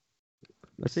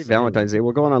 Let's say Valentine's Day.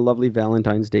 We'll go on a lovely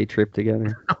Valentine's Day trip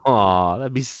together. Aw,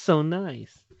 that'd be so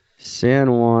nice.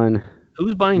 San Juan.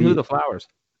 Who's buying who the flowers?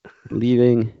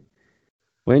 Leaving.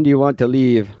 When do you want to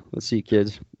leave? Let's see,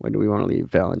 kids. When do we want to leave?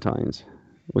 Valentine's.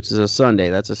 Which is a Sunday.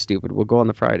 That's a stupid. We'll go on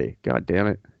the Friday. God damn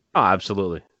it. Oh,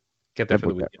 absolutely. Get there for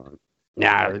the weekend.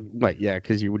 Nah, what? Yeah,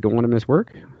 because you don't want to miss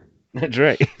work? That's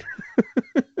right.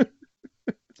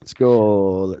 Let's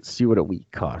go. Let's see what a week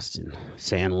costs in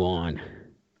San Juan.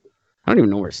 I don't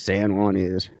even know where San Juan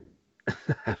is. I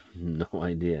have no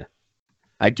idea.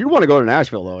 I do want to go to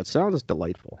Nashville, though. It sounds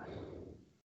delightful.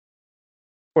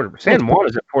 San Juan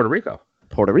is in Puerto Rico.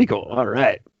 Puerto Rico. All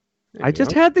right. I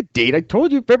just had the date. I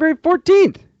told you February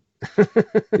 14th.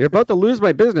 You're about to lose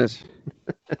my business.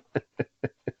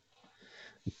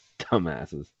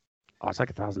 Dumbasses. Oh, it's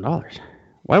like $1,000.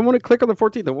 Why won't it click on the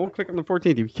 14th? It won't click on the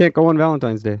 14th. You can't go on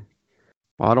Valentine's Day.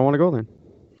 Well, I don't want to go then.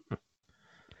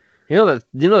 You know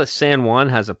that San Juan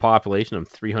has a population of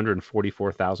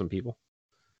 344,000 people?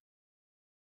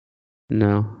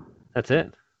 No. That's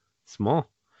it. Small.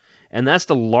 And that's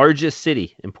the largest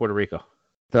city in Puerto Rico.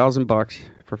 $1,000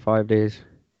 for 5 days.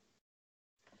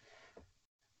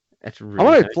 That's really I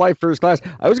want to nice. fly first class.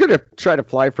 I was going to try to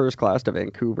fly first class to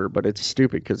Vancouver, but it's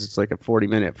stupid because it's like a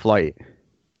 40-minute flight.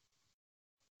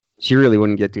 She really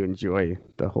wouldn't get to enjoy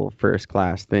the whole first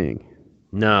class thing.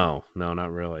 No,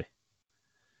 not really.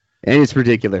 And it's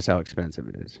ridiculous how expensive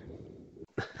it is.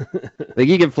 Like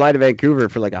you can fly to Vancouver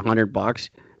for like $100.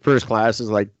 First class is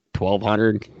like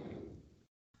 $1,200.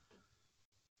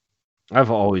 I've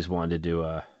always wanted to do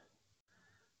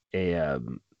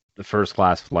the first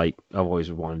class flight. I've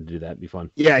always wanted to do that. It'd be fun.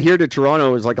 Yeah, here to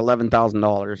Toronto is like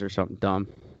 $11,000 or something dumb.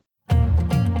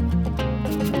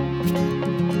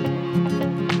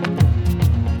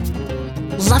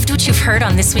 Loved what you've heard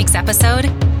on this week's episode?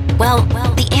 Well,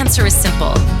 the answer is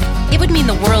simple. It would mean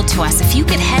the world to us if you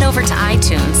could head over to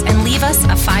iTunes and leave us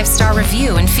a 5-star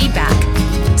review and feedback.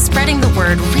 Spreading the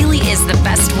word really is the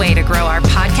best way to grow our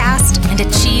podcast and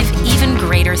achieve even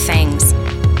greater things.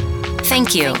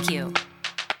 Thank you.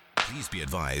 Please be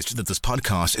advised that this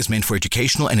podcast is meant for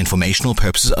educational and informational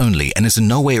purposes only and is in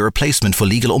no way a replacement for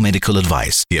legal or medical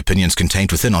advice. The opinions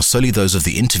contained within are solely those of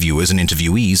the interviewers and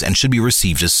interviewees and should be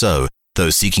received as so.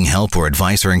 Those seeking help or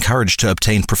advice are encouraged to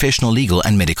obtain professional legal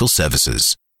and medical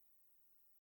services.